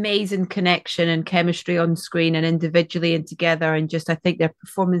amazing connection and chemistry on screen and individually and together. And just, I think their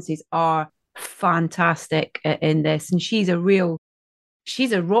performances are fantastic in this. And she's a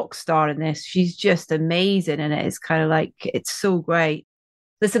rock star in this. She's just amazing in it. It's kind of like, it's so great.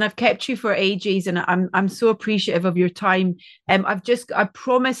 Listen, I've kept you for ages, and I'm so appreciative of your time. I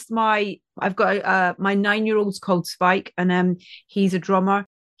promised I've got my 9-year-old's called Spike, and he's a drummer.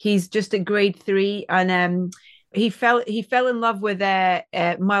 He's just at grade 3, and he fell in love with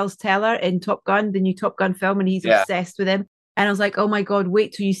Miles Teller in Top Gun, the new Top Gun film, and he's obsessed with him. And I was like, oh my God,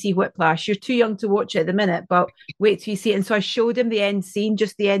 wait till you see Whiplash. You're too young to watch it at the minute, but wait till you see it. And so I showed him the end scene,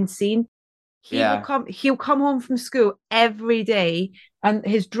 just the end scene. He'll come home from school every day, and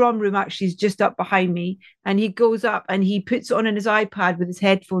his drum room actually is just up behind me, and he goes up and he puts it on his iPad with his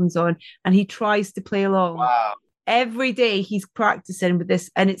headphones on, and he tries to play along. Wow. Every day he's practicing with this,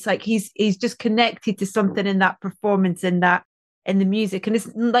 and it's like he's just connected to something in that performance, in the music. And it's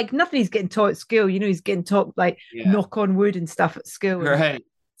like nothing he's getting taught at school. He's getting taught like knock on wood and stuff at school, right?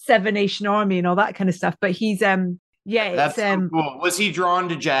 Seven Nation Army and all that kind of stuff. But he's that's so cool. Was he drawn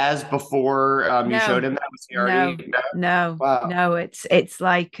to jazz before you showed him that? Was he already? No. Wow. No, it's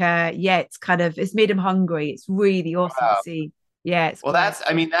like it's kind of, it's made him hungry. It's really awesome to see. Yeah, it's well,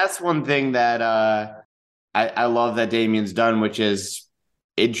 great. that's one thing that I love that Damien's done, which is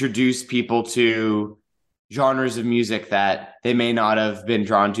introduce people to genres of music that they may not have been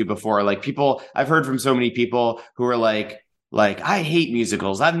drawn to before. Like I've heard from so many people who are like, I hate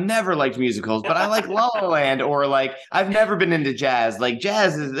musicals. I've never liked musicals, but I like La La Land, or like, I've never been into jazz. Like,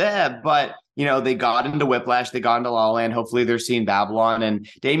 jazz is there, but they got into Whiplash, they got into La La Land. Hopefully they're seeing Babylon, and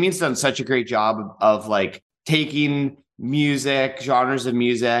Damien's done such a great job of like taking music, genres of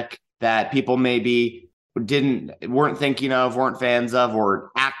music that people maybe weren't thinking of, weren't fans of,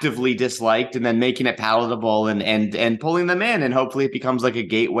 or actively disliked, and then making it palatable and pulling them in. And hopefully it becomes like a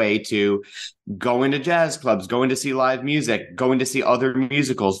gateway to going to jazz clubs, going to see live music, going to see other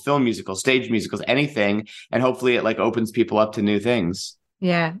musicals, film musicals, stage musicals, anything. And hopefully it like opens people up to new things.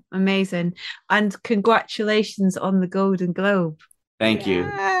 Yeah, amazing. And congratulations on the Golden Globe. Thank you.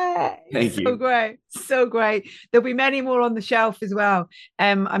 Thank you. So great. There'll be many more on the shelf as well,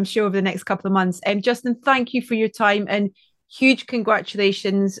 I'm sure, over the next couple of months. Justin, thank you for your time, and huge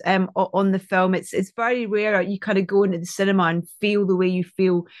congratulations on the film. It's very rare you kind of go into the cinema and feel the way you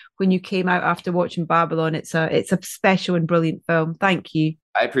feel when you came out after watching Babylon. It's a special and brilliant film. Thank you.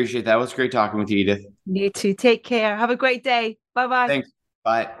 I appreciate that. It was great talking with you, Edith. You too. Take care. Have a great day. Bye-bye. Thanks.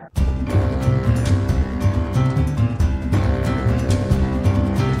 Bye.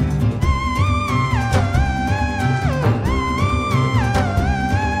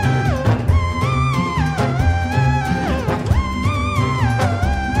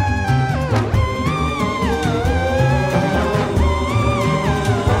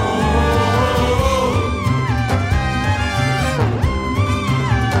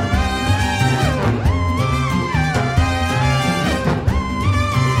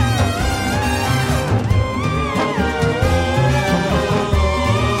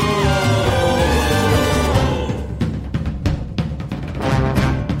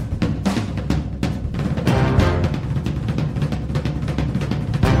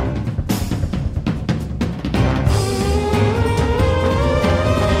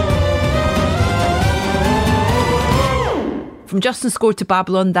 From Justin's score to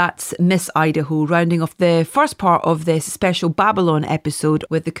Babylon, that's Miss Idaho, rounding off the first part of this special Babylon episode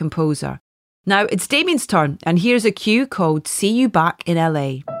with the composer. Now it's Damien's turn, and here's a cue called See You Back in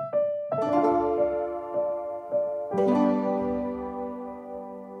LA.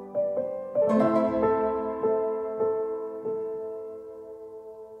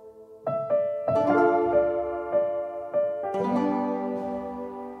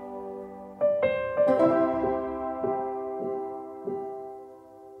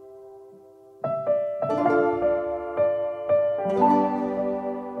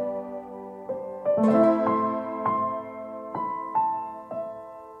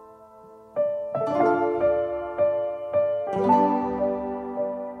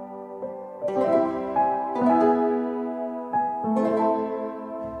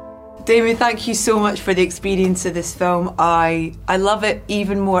 Damien, thank you so much for the experience of this film. I love it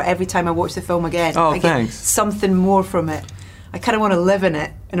even more every time I watch the film again. Oh, I thanks. Get something more from it. I kind of want to live in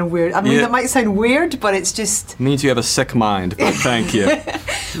it in a weird... I mean, that might sound weird, but it's just... Means you have a sick mind, but thank you.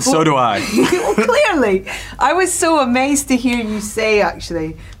 So do I. Well, clearly. I was so amazed to hear you say,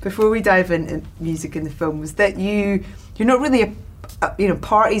 actually, before we dive into music in the film, was that you're not really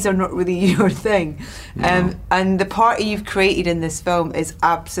parties are not really your thing. And the party you've created in this film is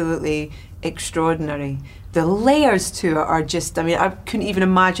absolutely extraordinary. The layers to it are just, I couldn't even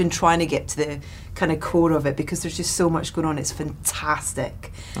imagine trying to get to the kind of core of it because there's just so much going on. It's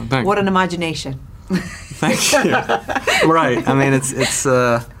fantastic. What an imagination. Thank you. Right. I mean, it's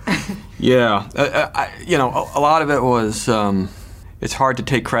yeah. A lot of it was, it's hard to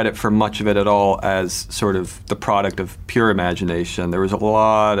take credit for much of it at all as sort of the product of pure imagination. There was a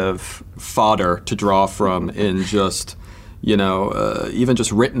lot of fodder to draw from in just, even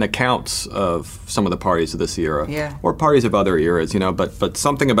just written accounts of some of the parties of this era, or parties of other eras, but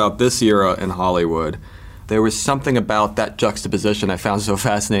something about this era in Hollywood, there was something about that juxtaposition I found so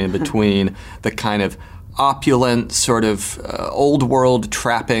fascinating between the kind of opulent sort of old world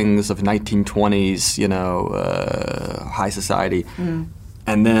trappings of 1920s, high society,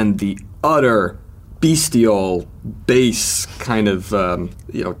 and then the utter bestial, base kind of,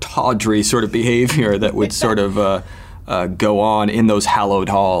 tawdry sort of behavior that would sort of go on in those hallowed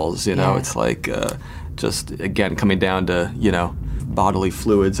halls. It's like just again coming down to bodily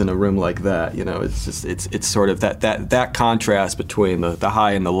fluids in a room like that. It's just it's sort of that contrast between the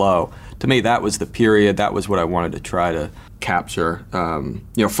high and the low. To me, that was the period. That was what I wanted to try to capture.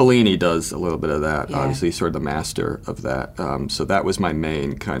 Fellini does a little bit of that. Obviously, sort of the master of that. So that was my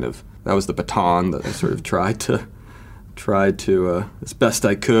main kind of. That was the baton that I sort of tried to as best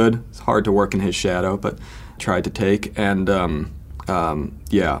I could. It's hard to work in his shadow, but tried to take. And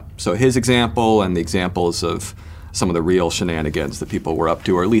so his example and the examples of some of the real shenanigans that people were up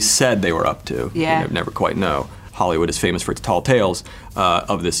to, or at least said they were up to. You never quite know. Hollywood is famous for its tall tales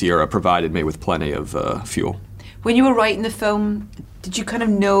of this era, provided me with plenty of fuel. When you were writing the film, did you kind of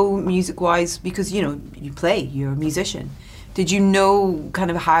know music-wise, because, you play, you're a musician, did you know kind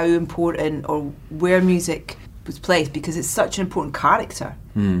of how important or where music was placed? Because it's such an important character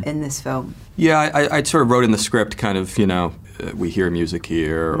in this film. Yeah, I sort of wrote in the script kind of, we hear music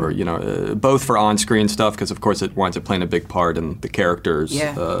here, or, both for on-screen stuff, because, of course, it winds up playing a big part in the characters'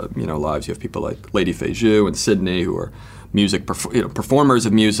 lives. You have people like Lady Fay Zhu and Sydney, who are music performers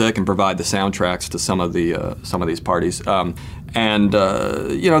of music and provide the soundtracks to some of these parties. Then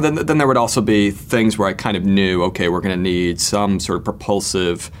there would also be things where I kind of knew, okay, we're going to need some sort of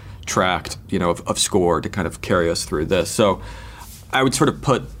propulsive tract, of score to kind of carry us through this. So I would sort of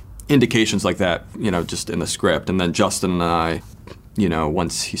put indications like that, just in the script. And then Justin and I,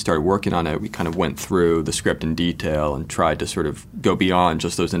 once he started working on it, we kind of went through the script in detail and tried to sort of go beyond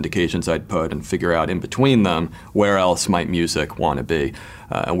just those indications I'd put and figure out in between them where else might music want to be.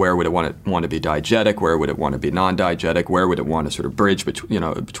 Where would it want to be diegetic? Where would it want to be non-diegetic? Where would it want to sort of bridge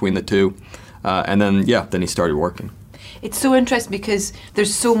between the two? And then he started working. It's so interesting because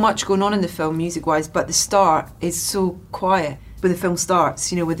there's so much going on in the film music-wise, but the start is so quiet. When the film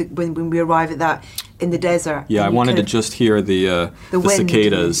starts, when we arrive at that in the desert. Yeah, I wanted to just hear the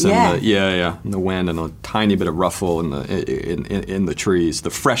cicadas and the wind and a tiny bit of ruffle in the trees, the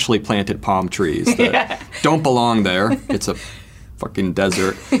freshly planted palm trees that don't belong there. It's a fucking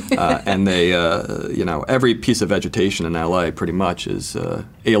desert, and they, every piece of vegetation in LA pretty much is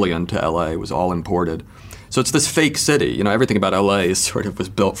alien to LA. It was all imported. So it's this fake city. Everything about LA was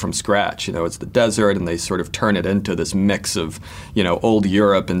built from scratch. It's the desert, and they sort of turn it into this mix of, old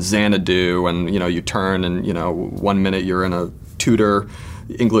Europe and Xanadu, and, you turn and, 1 minute you're in a Tudor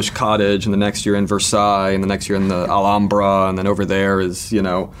English cottage, and the next you're in Versailles, and the next you're in the Alhambra, and then over there is,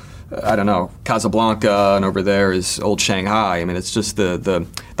 Casablanca, and over there is old Shanghai. I mean, it's just the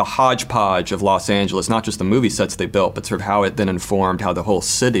hodgepodge of Los Angeles, not just the movie sets they built, but sort of how it then informed how the whole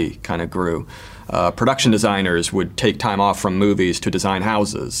city kind of grew. Production designers would take time off from movies to design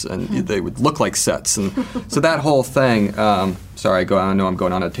houses, and they would look like sets. And so that whole thing, sorry, I know I'm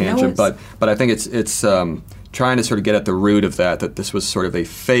going on a tangent, but I think it's trying to sort of get at the root of that this was sort of a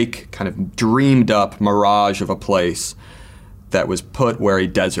fake, kind of dreamed up mirage of a place that was put where a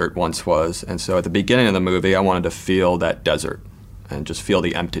desert once was. And so at the beginning of the movie, I wanted to feel that desert and just feel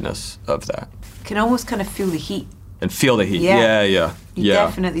the emptiness of that. You can almost kind of feel the heat. And feel the heat. Yeah. You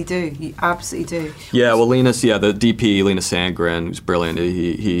definitely do. You absolutely do. Yeah, well, the DP, Linus Sandgren, who's brilliant,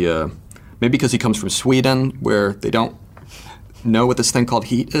 he maybe because he comes from Sweden, where they don't know what this thing called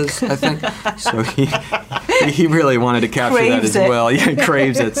heat is, I think. So he really wanted to capture craves that as it. well. Yeah, he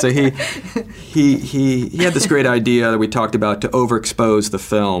craves it. So he had this great idea that we talked about to overexpose the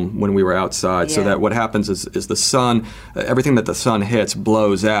film when we were outside, so that what happens is the sun, everything that the sun hits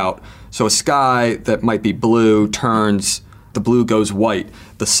blows out. So a sky that might be blue turns, the blue goes white.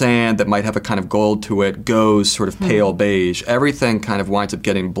 The sand that might have a kind of gold to it goes sort of pale beige. Everything kind of winds up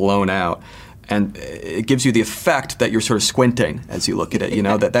getting blown out. and it gives you the effect that you're sort of squinting as you look at it. You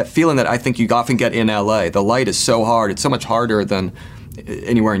know, that feeling that I think you often get in LA. The light is so hard. It's so much harder than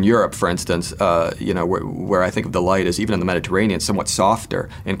anywhere in Europe, for instance, you know, where I think of the light is, even in the Mediterranean, somewhat softer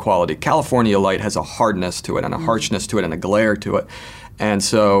in quality. California light has a hardness to it and a harshness to it and a glare to it. And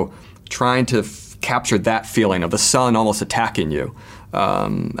so trying to capture that feeling of the sun almost attacking you,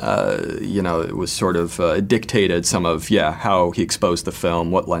 you know, it was sort of dictated some of, how he exposed the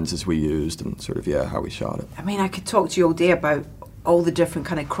film, what lenses we used, and sort of, how we shot it. I mean, I could talk to you all day about all the different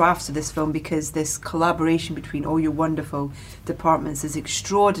kind of crafts of this film, because this collaboration between all your wonderful departments is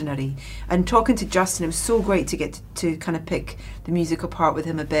extraordinary. And talking to Justin, it was so great to get to kind of pick the music apart with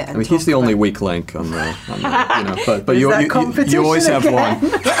him a bit. And I mean, he's the only weak link on the you know, but you always have one.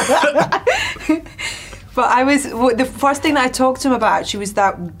 But the first thing that I talked to him about actually was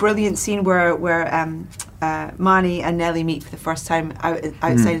that brilliant scene where Manny and Nellie meet for the first time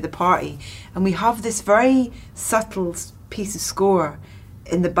outside of the party, and we have this very subtle piece of score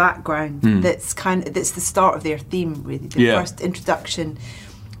in the background that's the start of their theme, really, the first introduction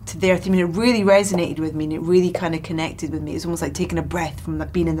to their theme, and it really resonated with me, and it really kind of connected with me. It was almost like taking a breath from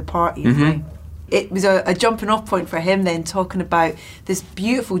being in the party. It was a jumping off point for him then, talking about this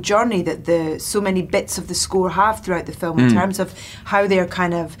beautiful journey that so many bits of the score have throughout the film, in terms of how they're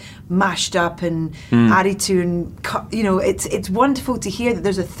kind of mashed up and added to, and you know, it's wonderful to hear that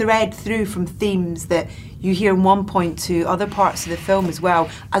there's a thread through from themes that you hear in one point to other parts of the film as well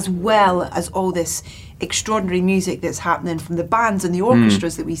as all this extraordinary music that's happening from the bands and the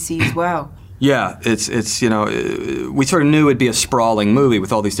orchestras that we see as well. Yeah, it's you know, we sort of knew it'd be a sprawling movie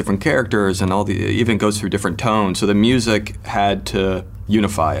with all these different characters, and even goes through different tones. So the music had to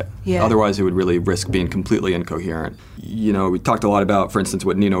unify it. Yeah. Otherwise, it would really risk being completely incoherent. You know, we talked a lot about, for instance,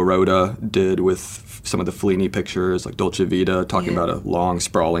 what Nino Rota did with some of the Fellini pictures, like Dolce Vita, talking about a long,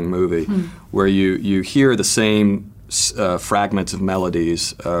 sprawling movie, where you hear the same fragments of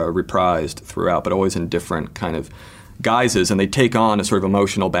melodies reprised throughout, but always in different kind of guises, and they take on a sort of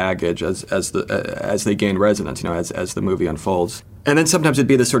emotional baggage as they gain resonance, you know, as the movie unfolds. And then sometimes it'd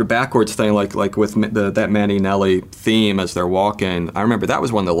be this sort of backwards thing, like with that Manny Nelly theme as they're walking. I remember that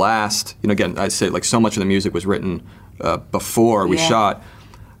was one of the last, you know, again, I say like so much of the music was written before we shot,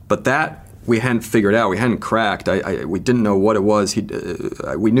 but that we hadn't figured out, we hadn't cracked. We didn't know what it was.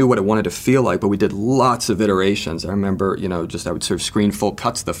 We knew what it wanted to feel like, but we did lots of iterations. I remember, you know, I would sort of screen full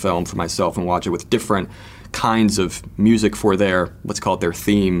cuts of the film for myself and watch it with different kinds of music for let's call it their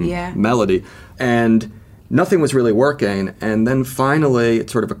theme melody. And nothing was really working. And then finally it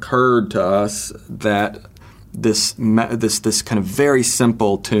sort of occurred to us that this kind of very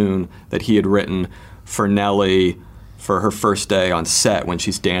simple tune that he had written for Nellie for her first day on set, when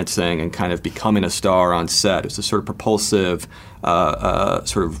she's dancing and kind of becoming a star on set. It was a sort of propulsive,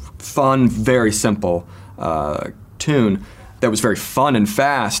 sort of fun, very simple tune that was very fun and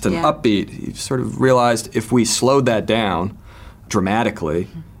fast and upbeat. You sort of realized if we slowed that down dramatically,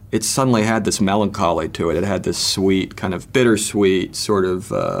 it suddenly had this melancholy to it. It had this sweet, kind of bittersweet, sort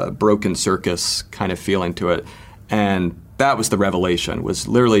of broken circus kind of feeling to it. And that was the revelation, was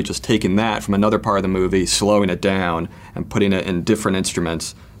literally just taking that from another part of the movie, slowing it down, and putting it in different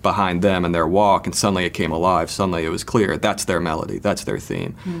instruments behind them and their walk, and suddenly it came alive. Suddenly it was clear, that's their melody, that's their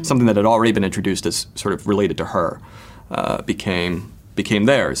theme. Something that had already been introduced as sort of related to her became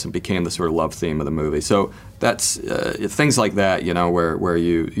theirs and became the sort of love theme of the movie. So that's things like that, you know, where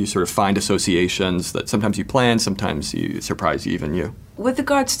you sort of find associations that sometimes you plan, sometimes you surprise even you. With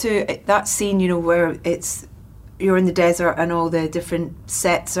regards to that scene, you know, where you're in the desert and all the different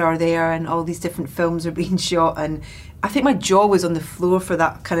sets are there and all these different films are being shot, and I think my jaw was on the floor for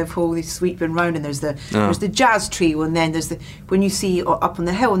that kind of whole sweeping round, and there's the jazz trio, and then there's when you see up on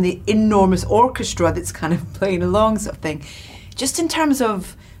the hill and the enormous orchestra that's kind of playing along, sort of thing. Just in terms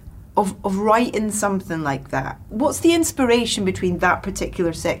of writing something like that, what's the inspiration between that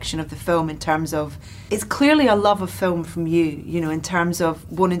particular section of the film, in terms of, it's clearly a love of film from you know, in terms of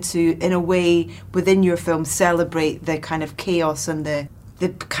wanting to, in a way, within your film, celebrate the kind of chaos and the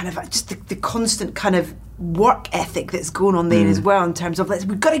kind of just the constant kind of work ethic that's going on there as well, in terms of,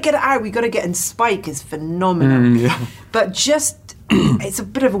 we've got to get it out, we've got to get, and Spike is phenomenal. But just, it's a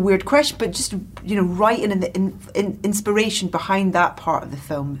bit of a weird question, but just, you know, writing and the inspiration behind that part of the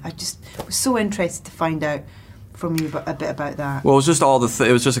film, I just was so interested to find out from you a bit about that. Well, it was just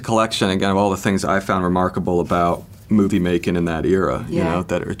it was just a collection, again, of all the things I found remarkable about movie making in that era, you know,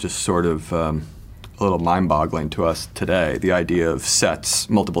 that are just sort of a little mind-boggling to us today. The idea of sets,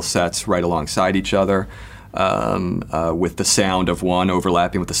 multiple sets right alongside each other, with the sound of one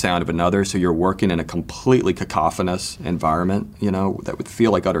overlapping with the sound of another. So you're working in a completely cacophonous environment, that would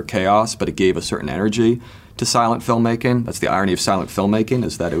feel like utter chaos, but it gave a certain energy to silent filmmaking. That's the irony of silent filmmaking,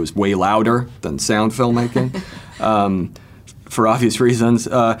 is that it was way louder than sound filmmaking. For obvious reasons,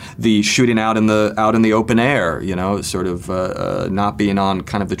 the shooting out in the open air, sort of not being on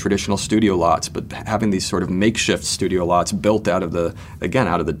kind of the traditional studio lots, but having these sort of makeshift studio lots built out of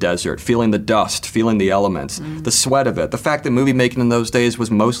the desert, feeling the dust, feeling the elements, the sweat of it. The fact that movie making in those days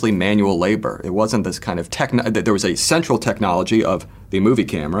was mostly manual labor. It wasn't this kind of there was a central technology of the movie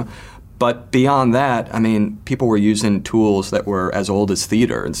camera. But beyond that, I mean, people were using tools that were as old as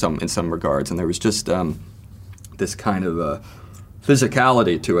theater in some regards, and there was just this kind of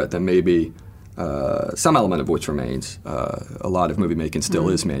physicality to it that maybe some element of which remains. A lot of movie making still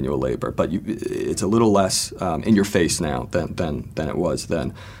is manual labor, but it's a little less in your face now than it was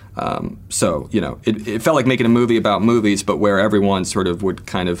then. So it felt like making a movie about movies, but where everyone sort of would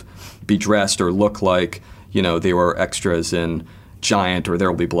kind of be dressed or look like they were extras in Giant or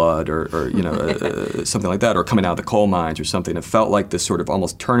There Will Be Blood or something like that, or Coming Out of the Coal Mines or something. It felt like this sort of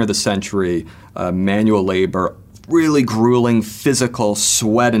almost turn of the century manual labor, really grueling, physical,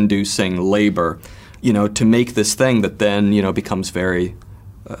 sweat-inducing labor, to make this thing that then, becomes very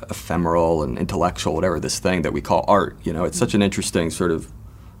ephemeral and intellectual, whatever, this thing that we call art. It's such an interesting sort of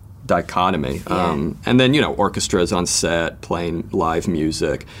dichotomy. Yeah. And then, orchestras on set, playing live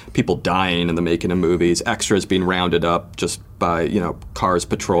music, people dying in the making of movies, extras being rounded up just by, cars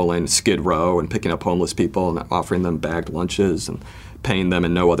patrolling Skid Row and picking up homeless people and offering them bagged lunches and paying them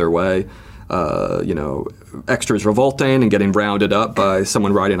in no other way. Extras revolting and getting rounded up by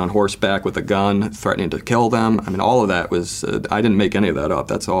someone riding on horseback with a gun, threatening to kill them. I mean, all of that was, I didn't make any of that up.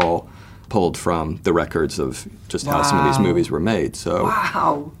 That's all pulled from the records of just how some of these movies were made. So,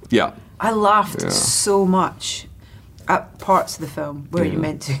 wow. Yeah. I laughed so much at parts of the film where you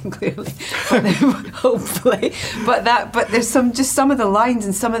meant to, clearly, but hopefully. But there's some of the lines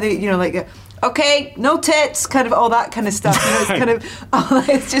and some of the, okay, no tits, kind of all that kind of stuff. It's kind of,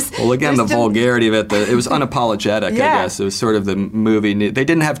 it's just. Well, again, the vulgarity of it, it was unapologetic, I guess. It was sort of the movie. They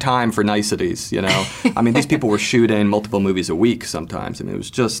didn't have time for niceties, I mean, these people were shooting multiple movies a week sometimes. I mean, it was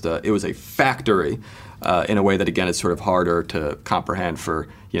just, it was a factory in a way that, again, is sort of harder to comprehend for,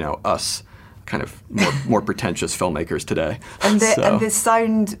 us kind of more pretentious filmmakers today. And the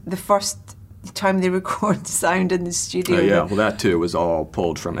sound, the first time they record sound in the studio. Well, that too was all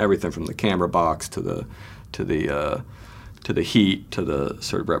pulled from everything from the camera box to the heat to the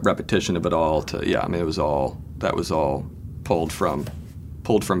sort of repetition of it all. I mean, that was all pulled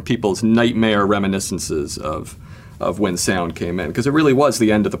from people's nightmare reminiscences of when sound came in, because it really was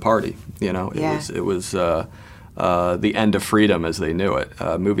the end of the party. It was the end of freedom as they knew it.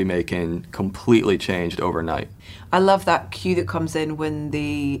 Movie making completely changed overnight. I love that cue that comes in when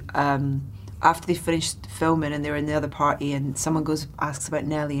the after they finished filming and they're in the other party and someone asks about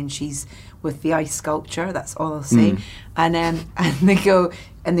Nellie and she's with the ice sculpture, that's all I'll say. And they go,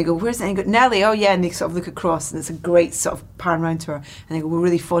 where's that? And they go, Nellie, oh yeah, and they sort of look across and it's a great sort of pan around to her and they go, we're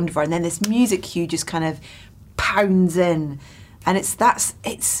really fond of her. And then this music cue just kind of pounds in. And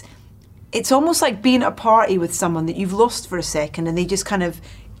it's almost like being at a party with someone that you've lost for a second and they just kind of,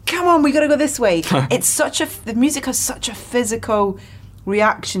 come on, we gotta go this way. The music has such a physical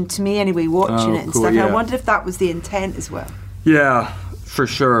reaction to me anyway, watching it and stuff. Yeah. And I wondered if that was the intent as well. Yeah, for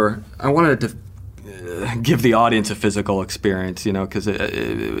sure. I wanted to give the audience a physical experience, because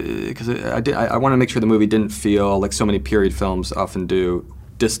I want to make sure the movie didn't feel like so many period films often do,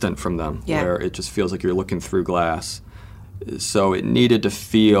 distant from them, where it just feels like you're looking through glass. So it needed to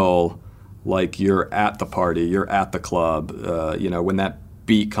feel like you're at the party, you're at the club. When that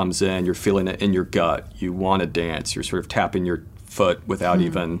beat comes in, you're feeling it in your gut. You want to dance. You're sort of tapping your foot without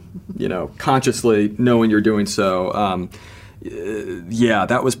even, consciously knowing you're doing so.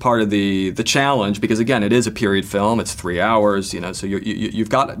 That was part of the challenge, because again, it is a period film. It's 3 hours, so you've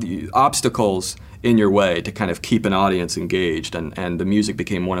got the obstacles in your way to kind of keep an audience engaged, and the music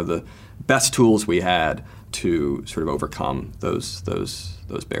became one of the best tools we had to sort of overcome those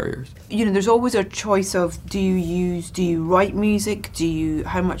barriers. There's always a choice of do you write music?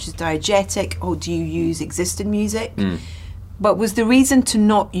 How much is diegetic, or do you use existing music? But was the reason to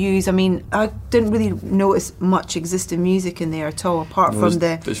not use, I mean, I didn't really notice much existing music in there at all, apart from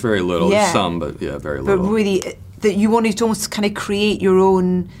there's very little, there's some, but very little. But really, that you wanted to almost kind of create your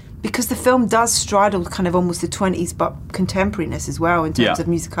own, because the film does straddle kind of almost the 20s, but contemporariness as well in terms of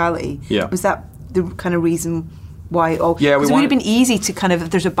musicality. Yeah. Was that the kind of reason why? Oh, Yeah, it would have been easy to kind of,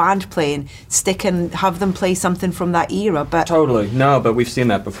 if there's a band playing, stick and have them play something from that era. But totally, no, but we've seen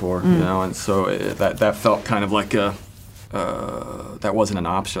that before, you know, and so that felt kind of like that wasn't an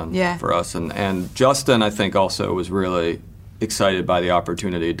option for us. And Justin, I think, also was really excited by the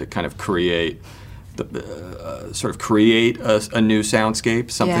opportunity to kind of create a new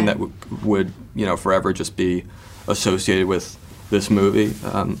soundscape, something that would you know forever just be associated with this movie,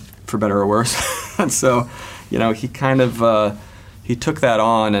 for better or worse. And so, you know, he kind of he took that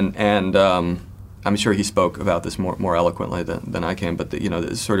on, and I'm sure he spoke about this more eloquently than I can. But you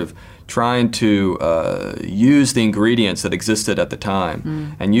know, sort of trying to use the ingredients that existed at the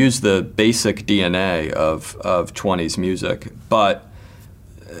time and use the basic DNA of 20s music, but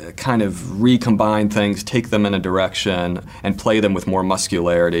kind of recombine things, take them in a direction, and play them with more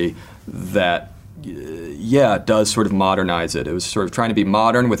muscularity that, does sort of modernize it. It was sort of trying to be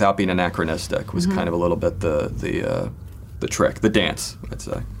modern without being anachronistic, was kind of a little bit the trick, the dance, I'd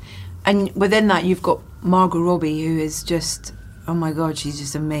say. And within that, you've got Margot Robbie, who is just, oh my God, she's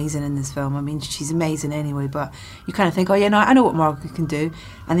just amazing in this film. I mean, she's amazing anyway, but you kind of think, oh yeah, no, I know what Margot can do.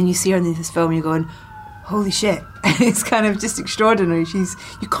 And then you see her in this film and you're going, holy shit. It's kind of just extraordinary.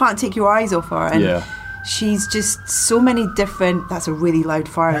 You can't take your eyes off her. And she's just so many different, that's a really loud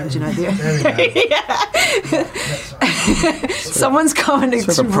fire engine out there. Someone's coming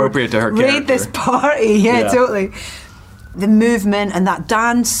sort of appropriate to her raid character. this party. Yeah, totally. The movement and that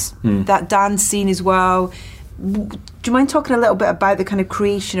dance scene as well. Do you mind talking a little bit about the kind of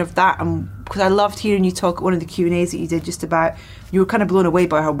creation of that? Because I loved hearing you talk at one of the Q&As that you did just about, you were kind of blown away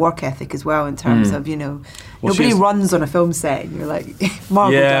by her work ethic as well in terms of, you know, nobody runs on a film set. And you're like,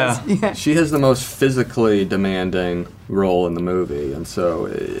 Margot does. Yeah, she has the most physically demanding role in the movie. And so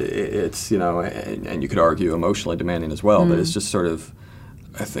it's, you know, and you could argue emotionally demanding as well, but it's just sort of,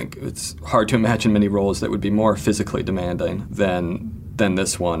 I think it's hard to imagine many roles that would be more physically demanding than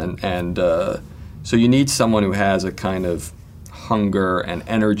this one. And so you need someone who has a kind of hunger and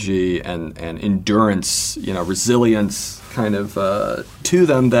energy and endurance, you know, resilience kind of to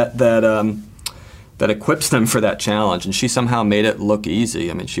them that equips them for that challenge. And she somehow made it look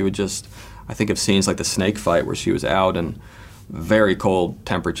easy. I mean, she would just, I think of scenes like the snake fight where she was out in very cold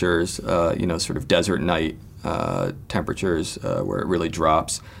temperatures, you know, sort of desert night temperatures where it really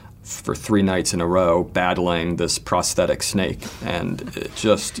drops, for 3 nights in a row, battling this prosthetic snake, and it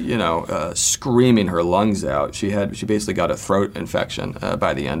just, you know, screaming her lungs out. She basically got a throat infection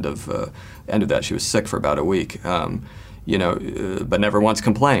by the end of that. She was sick for about a week, you know, but never once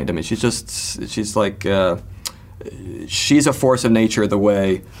complained. I mean, she's like, she's a force of nature the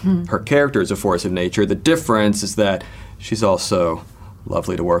way her character is a force of nature. The difference is that she's also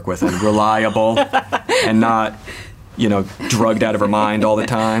lovely to work with and reliable and not, you know, drugged out of her mind all the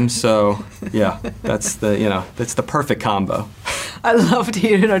time. So, yeah, that's the perfect combo. I loved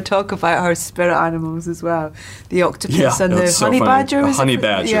hearing her talk about her spirit animals as well. The octopus and the honey badger. A honey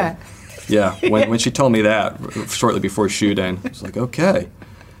badger. Yeah. When she told me that shortly before shooting, I was like, okay,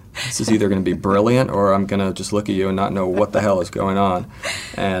 this is either going to be brilliant or I'm going to just look at you and not know what the hell is going on.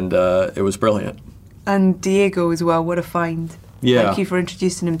 And it was brilliant. And Diego as well, what a find. Yeah. Thank you for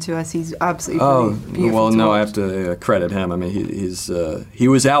introducing him to us. He's absolutely beautiful. Well, no, watch. I have to credit him. I mean, he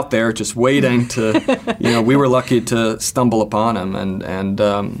was out there just waiting to, you know, we were lucky to stumble upon him,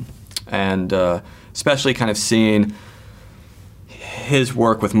 and especially kind of seeing his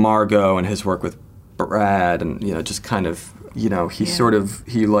work with Margot and his work with Brad, and, you know, just kind of, you know, he was the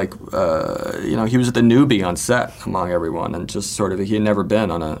newbie on set among everyone, and just sort of, he had never been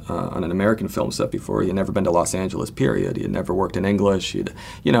on an American film set before. He had never been to Los Angeles, period. He had never worked in English. He'd,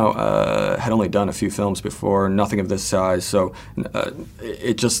 you know, had only done a few films before, nothing of this size. So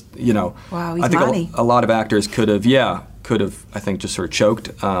it just, you know, wow, he's I think a lot of actors could have, I think, just sort of choked.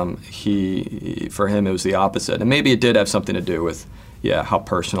 For him, it was the opposite, and maybe it did have something to do with, how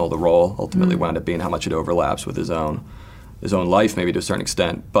personal the role ultimately wound up being, how much it overlaps with his own life, maybe to a certain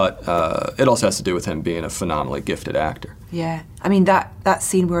extent, but it also has to do with him being a phenomenally gifted actor. Yeah, I mean that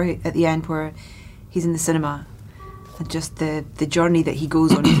scene where at the end where he's in the cinema, and just the journey that he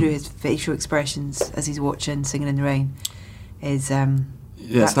goes on through his facial expressions as he's watching Singing in the Rain is.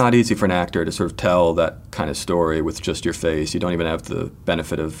 It's not easy for an actor to sort of tell that kind of story with just your face. You don't even have the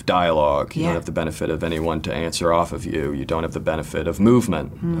benefit of dialogue. You don't have the benefit of anyone to answer off of you. You don't have the benefit of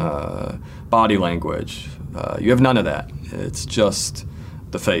movement, body language. You have none of that. It's just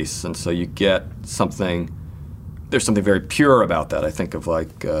the face. And so you get something, there's something very pure about that. I think of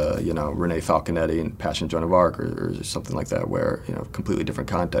like, Renee Falconetti in Passion Joan of Arc or something like that, where, you know, completely different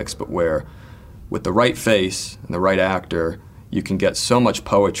context, but where with the right face and the right actor, you can get so much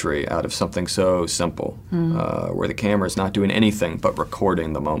poetry out of something so simple, where the camera is not doing anything but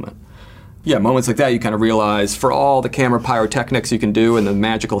recording the moment. Yeah, moments like that you kind of realize, for all the camera pyrotechnics you can do and the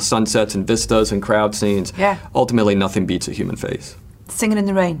magical sunsets and vistas and crowd scenes, ultimately nothing beats a human face. Singing in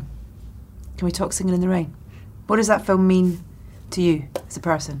the Rain. Can we talk Singing in the Rain? What does that film mean to you as a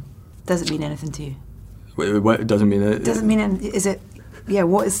person? Does it mean anything to you? Wait, what? It doesn't mean it? Doesn't mean anything. Is it? Yeah,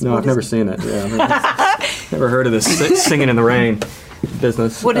 what is... No, I've never seen it. Yeah, never heard of this Singing in the Rain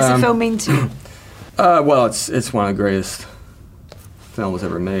business. What does the film mean to you? Well, it's one of the greatest films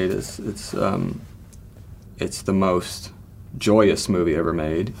ever made. It's the most joyous movie ever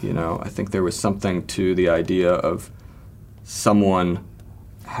made. You know, I think there was something to the idea of someone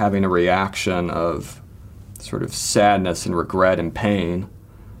having a reaction of sort of sadness and regret and pain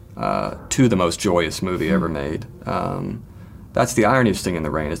to the most joyous movie ever made. That's the irony of Singing in the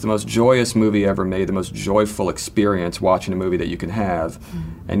Rain. It's the most joyous movie ever made, the most joyful experience watching a movie that you can have,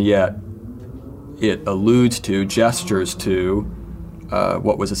 and yet it alludes to, gestures to,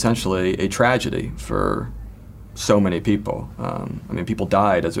 what was essentially a tragedy for so many people. I mean, people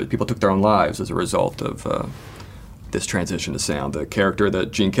died, people took their own lives as a result of this transition to sound. The character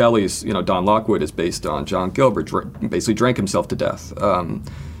that Gene Kelly's, Don Lockwood is based on, John Gilbert, basically drank himself to death.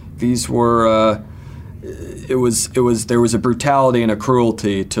 These were... there was a brutality and a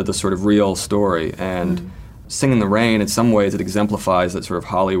cruelty to the sort of real story, and Singing in the Rain, in some ways, it exemplifies that sort of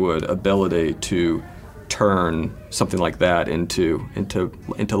Hollywood ability to turn something like that into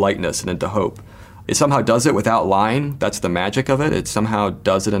lightness and into hope. It somehow does it without lying. That's the magic of it. It somehow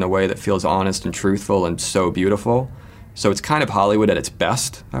does it in a way that feels honest and truthful and so beautiful. So it's kind of Hollywood at its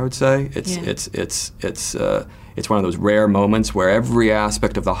best, I would say. It's one of those rare moments where every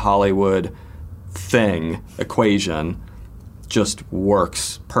aspect of the Hollywood equation just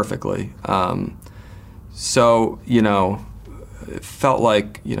works perfectly. So, it felt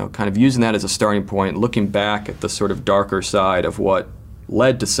like, kind of using that as a starting point, looking back at the sort of darker side of what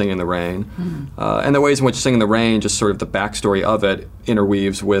led to Singing in the Rain, and the ways in which Singing in the Rain, just sort of the backstory of it,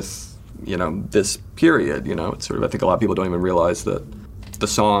 interweaves with, this period. It's sort of, I think a lot of people don't even realize that the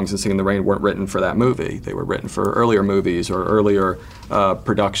songs in Singing in the Rain weren't written for that movie. They were written for earlier movies or earlier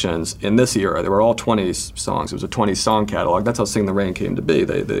productions in this era. They were all 20s songs. It was a 20s song catalog. That's how Singing in the Rain came to be.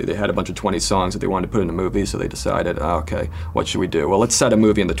 They had a bunch of 20s songs that they wanted to put in a movie, so they decided, okay, what should we do? Well, let's set a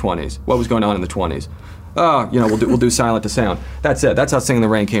movie in the 20s. What was going on in the 20s? We'll do silent to sound. That's it. That's how Singing in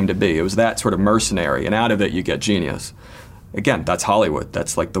the Rain came to be. It was that sort of mercenary, and out of it you get genius. Again, that's Hollywood.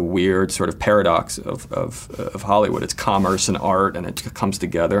 That's like the weird sort of paradox of Hollywood. It's commerce and art, and it comes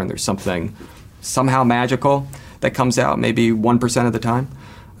together, and there's something somehow magical that comes out maybe 1% of the time.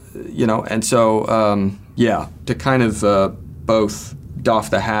 And so, to kind of both doff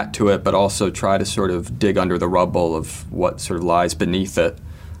the hat to it, but also try to sort of dig under the rubble of what sort of lies beneath it,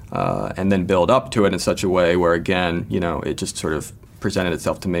 and then build up to it in such a way where, again, it just sort of presented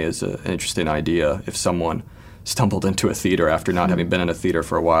itself to me as an interesting idea. If someone stumbled into a theater after not having been in a theater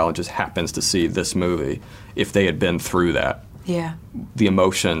for a while and just happens to see this movie, if they had been through that, the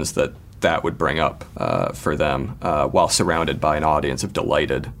emotions that would bring up for them while surrounded by an audience of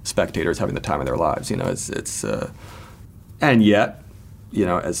delighted spectators having the time of their lives. And yet,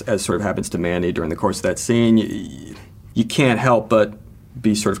 as sort of happens to Manny during the course of that scene, you can't help but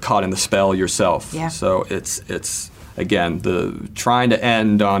be sort of caught in the spell yourself. Yeah. So it's again, the trying to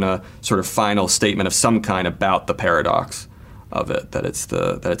end on a sort of final statement of some kind about the paradox of it, that it's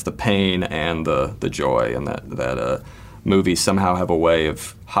the pain and the joy, and that movies somehow have a way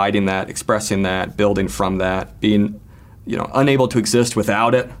of hiding that, expressing that, building from that, being unable to exist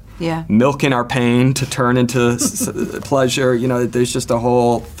without it. Yeah. Milking our pain to turn into pleasure. There's just a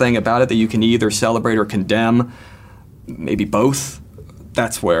whole thing about it that you can either celebrate or condemn, maybe both.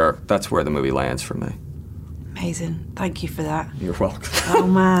 That's where the movie lands for me. Amazing. Thank you for that. You're welcome. Oh,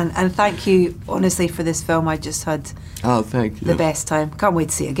 man. And thank you, honestly, for this film. I just had thank you. The best time. Can't wait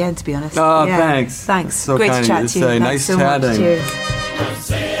to see it again, to be honest. Oh, thanks. Thanks. So great to chat to you. Thanks nice so chatting. much. Cheers.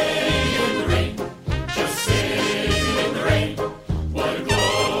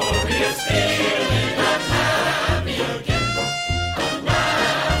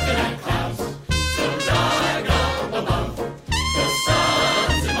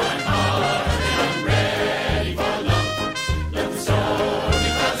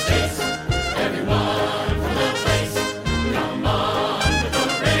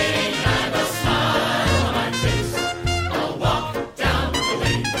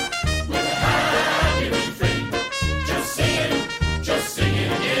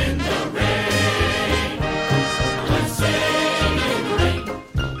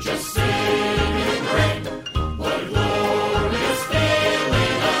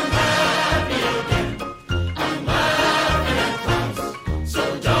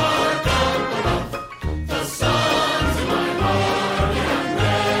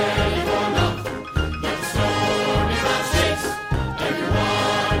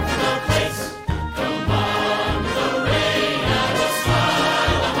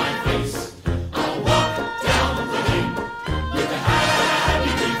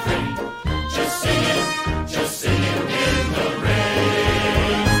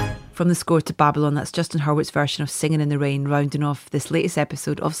 from the score to Babylon. That's Justin Hurwitz's version of Singing in the Rain, rounding off this latest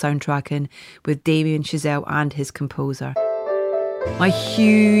episode of Soundtracking with Damien Chazelle and his composer. My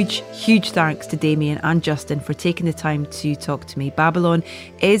huge thanks to Damien and Justin for taking the time to talk to me. Babylon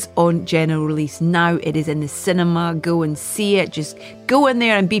is on general release now. It is in the cinema. Go and see it. Just go in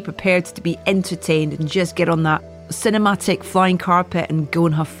there and be prepared to be entertained and just get on that cinematic flying carpet and go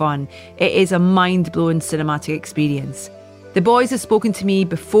and have fun. It is a mind-blowing cinematic experience. The boys have spoken to me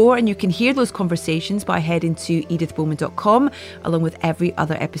before, and you can hear those conversations by heading to edithbowman.com, along with every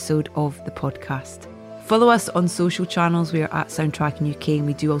other episode of the podcast. Follow us on social channels. We are at Soundtracking UK, and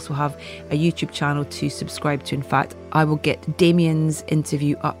we do also have a YouTube channel to subscribe to. In fact, I will get Damien's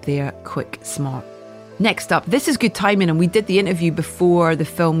interview up there quick smart. Next up, this is good timing, and we did the interview before the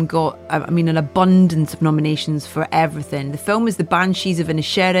film got, an abundance of nominations for everything. The film is The Banshees of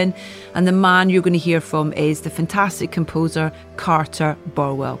Inisherin, and the man you're going to hear from is the fantastic composer Carter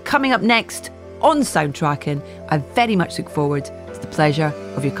Burwell. Coming up next on Soundtracking, I very much look forward to the pleasure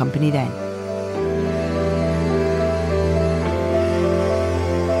of your company then.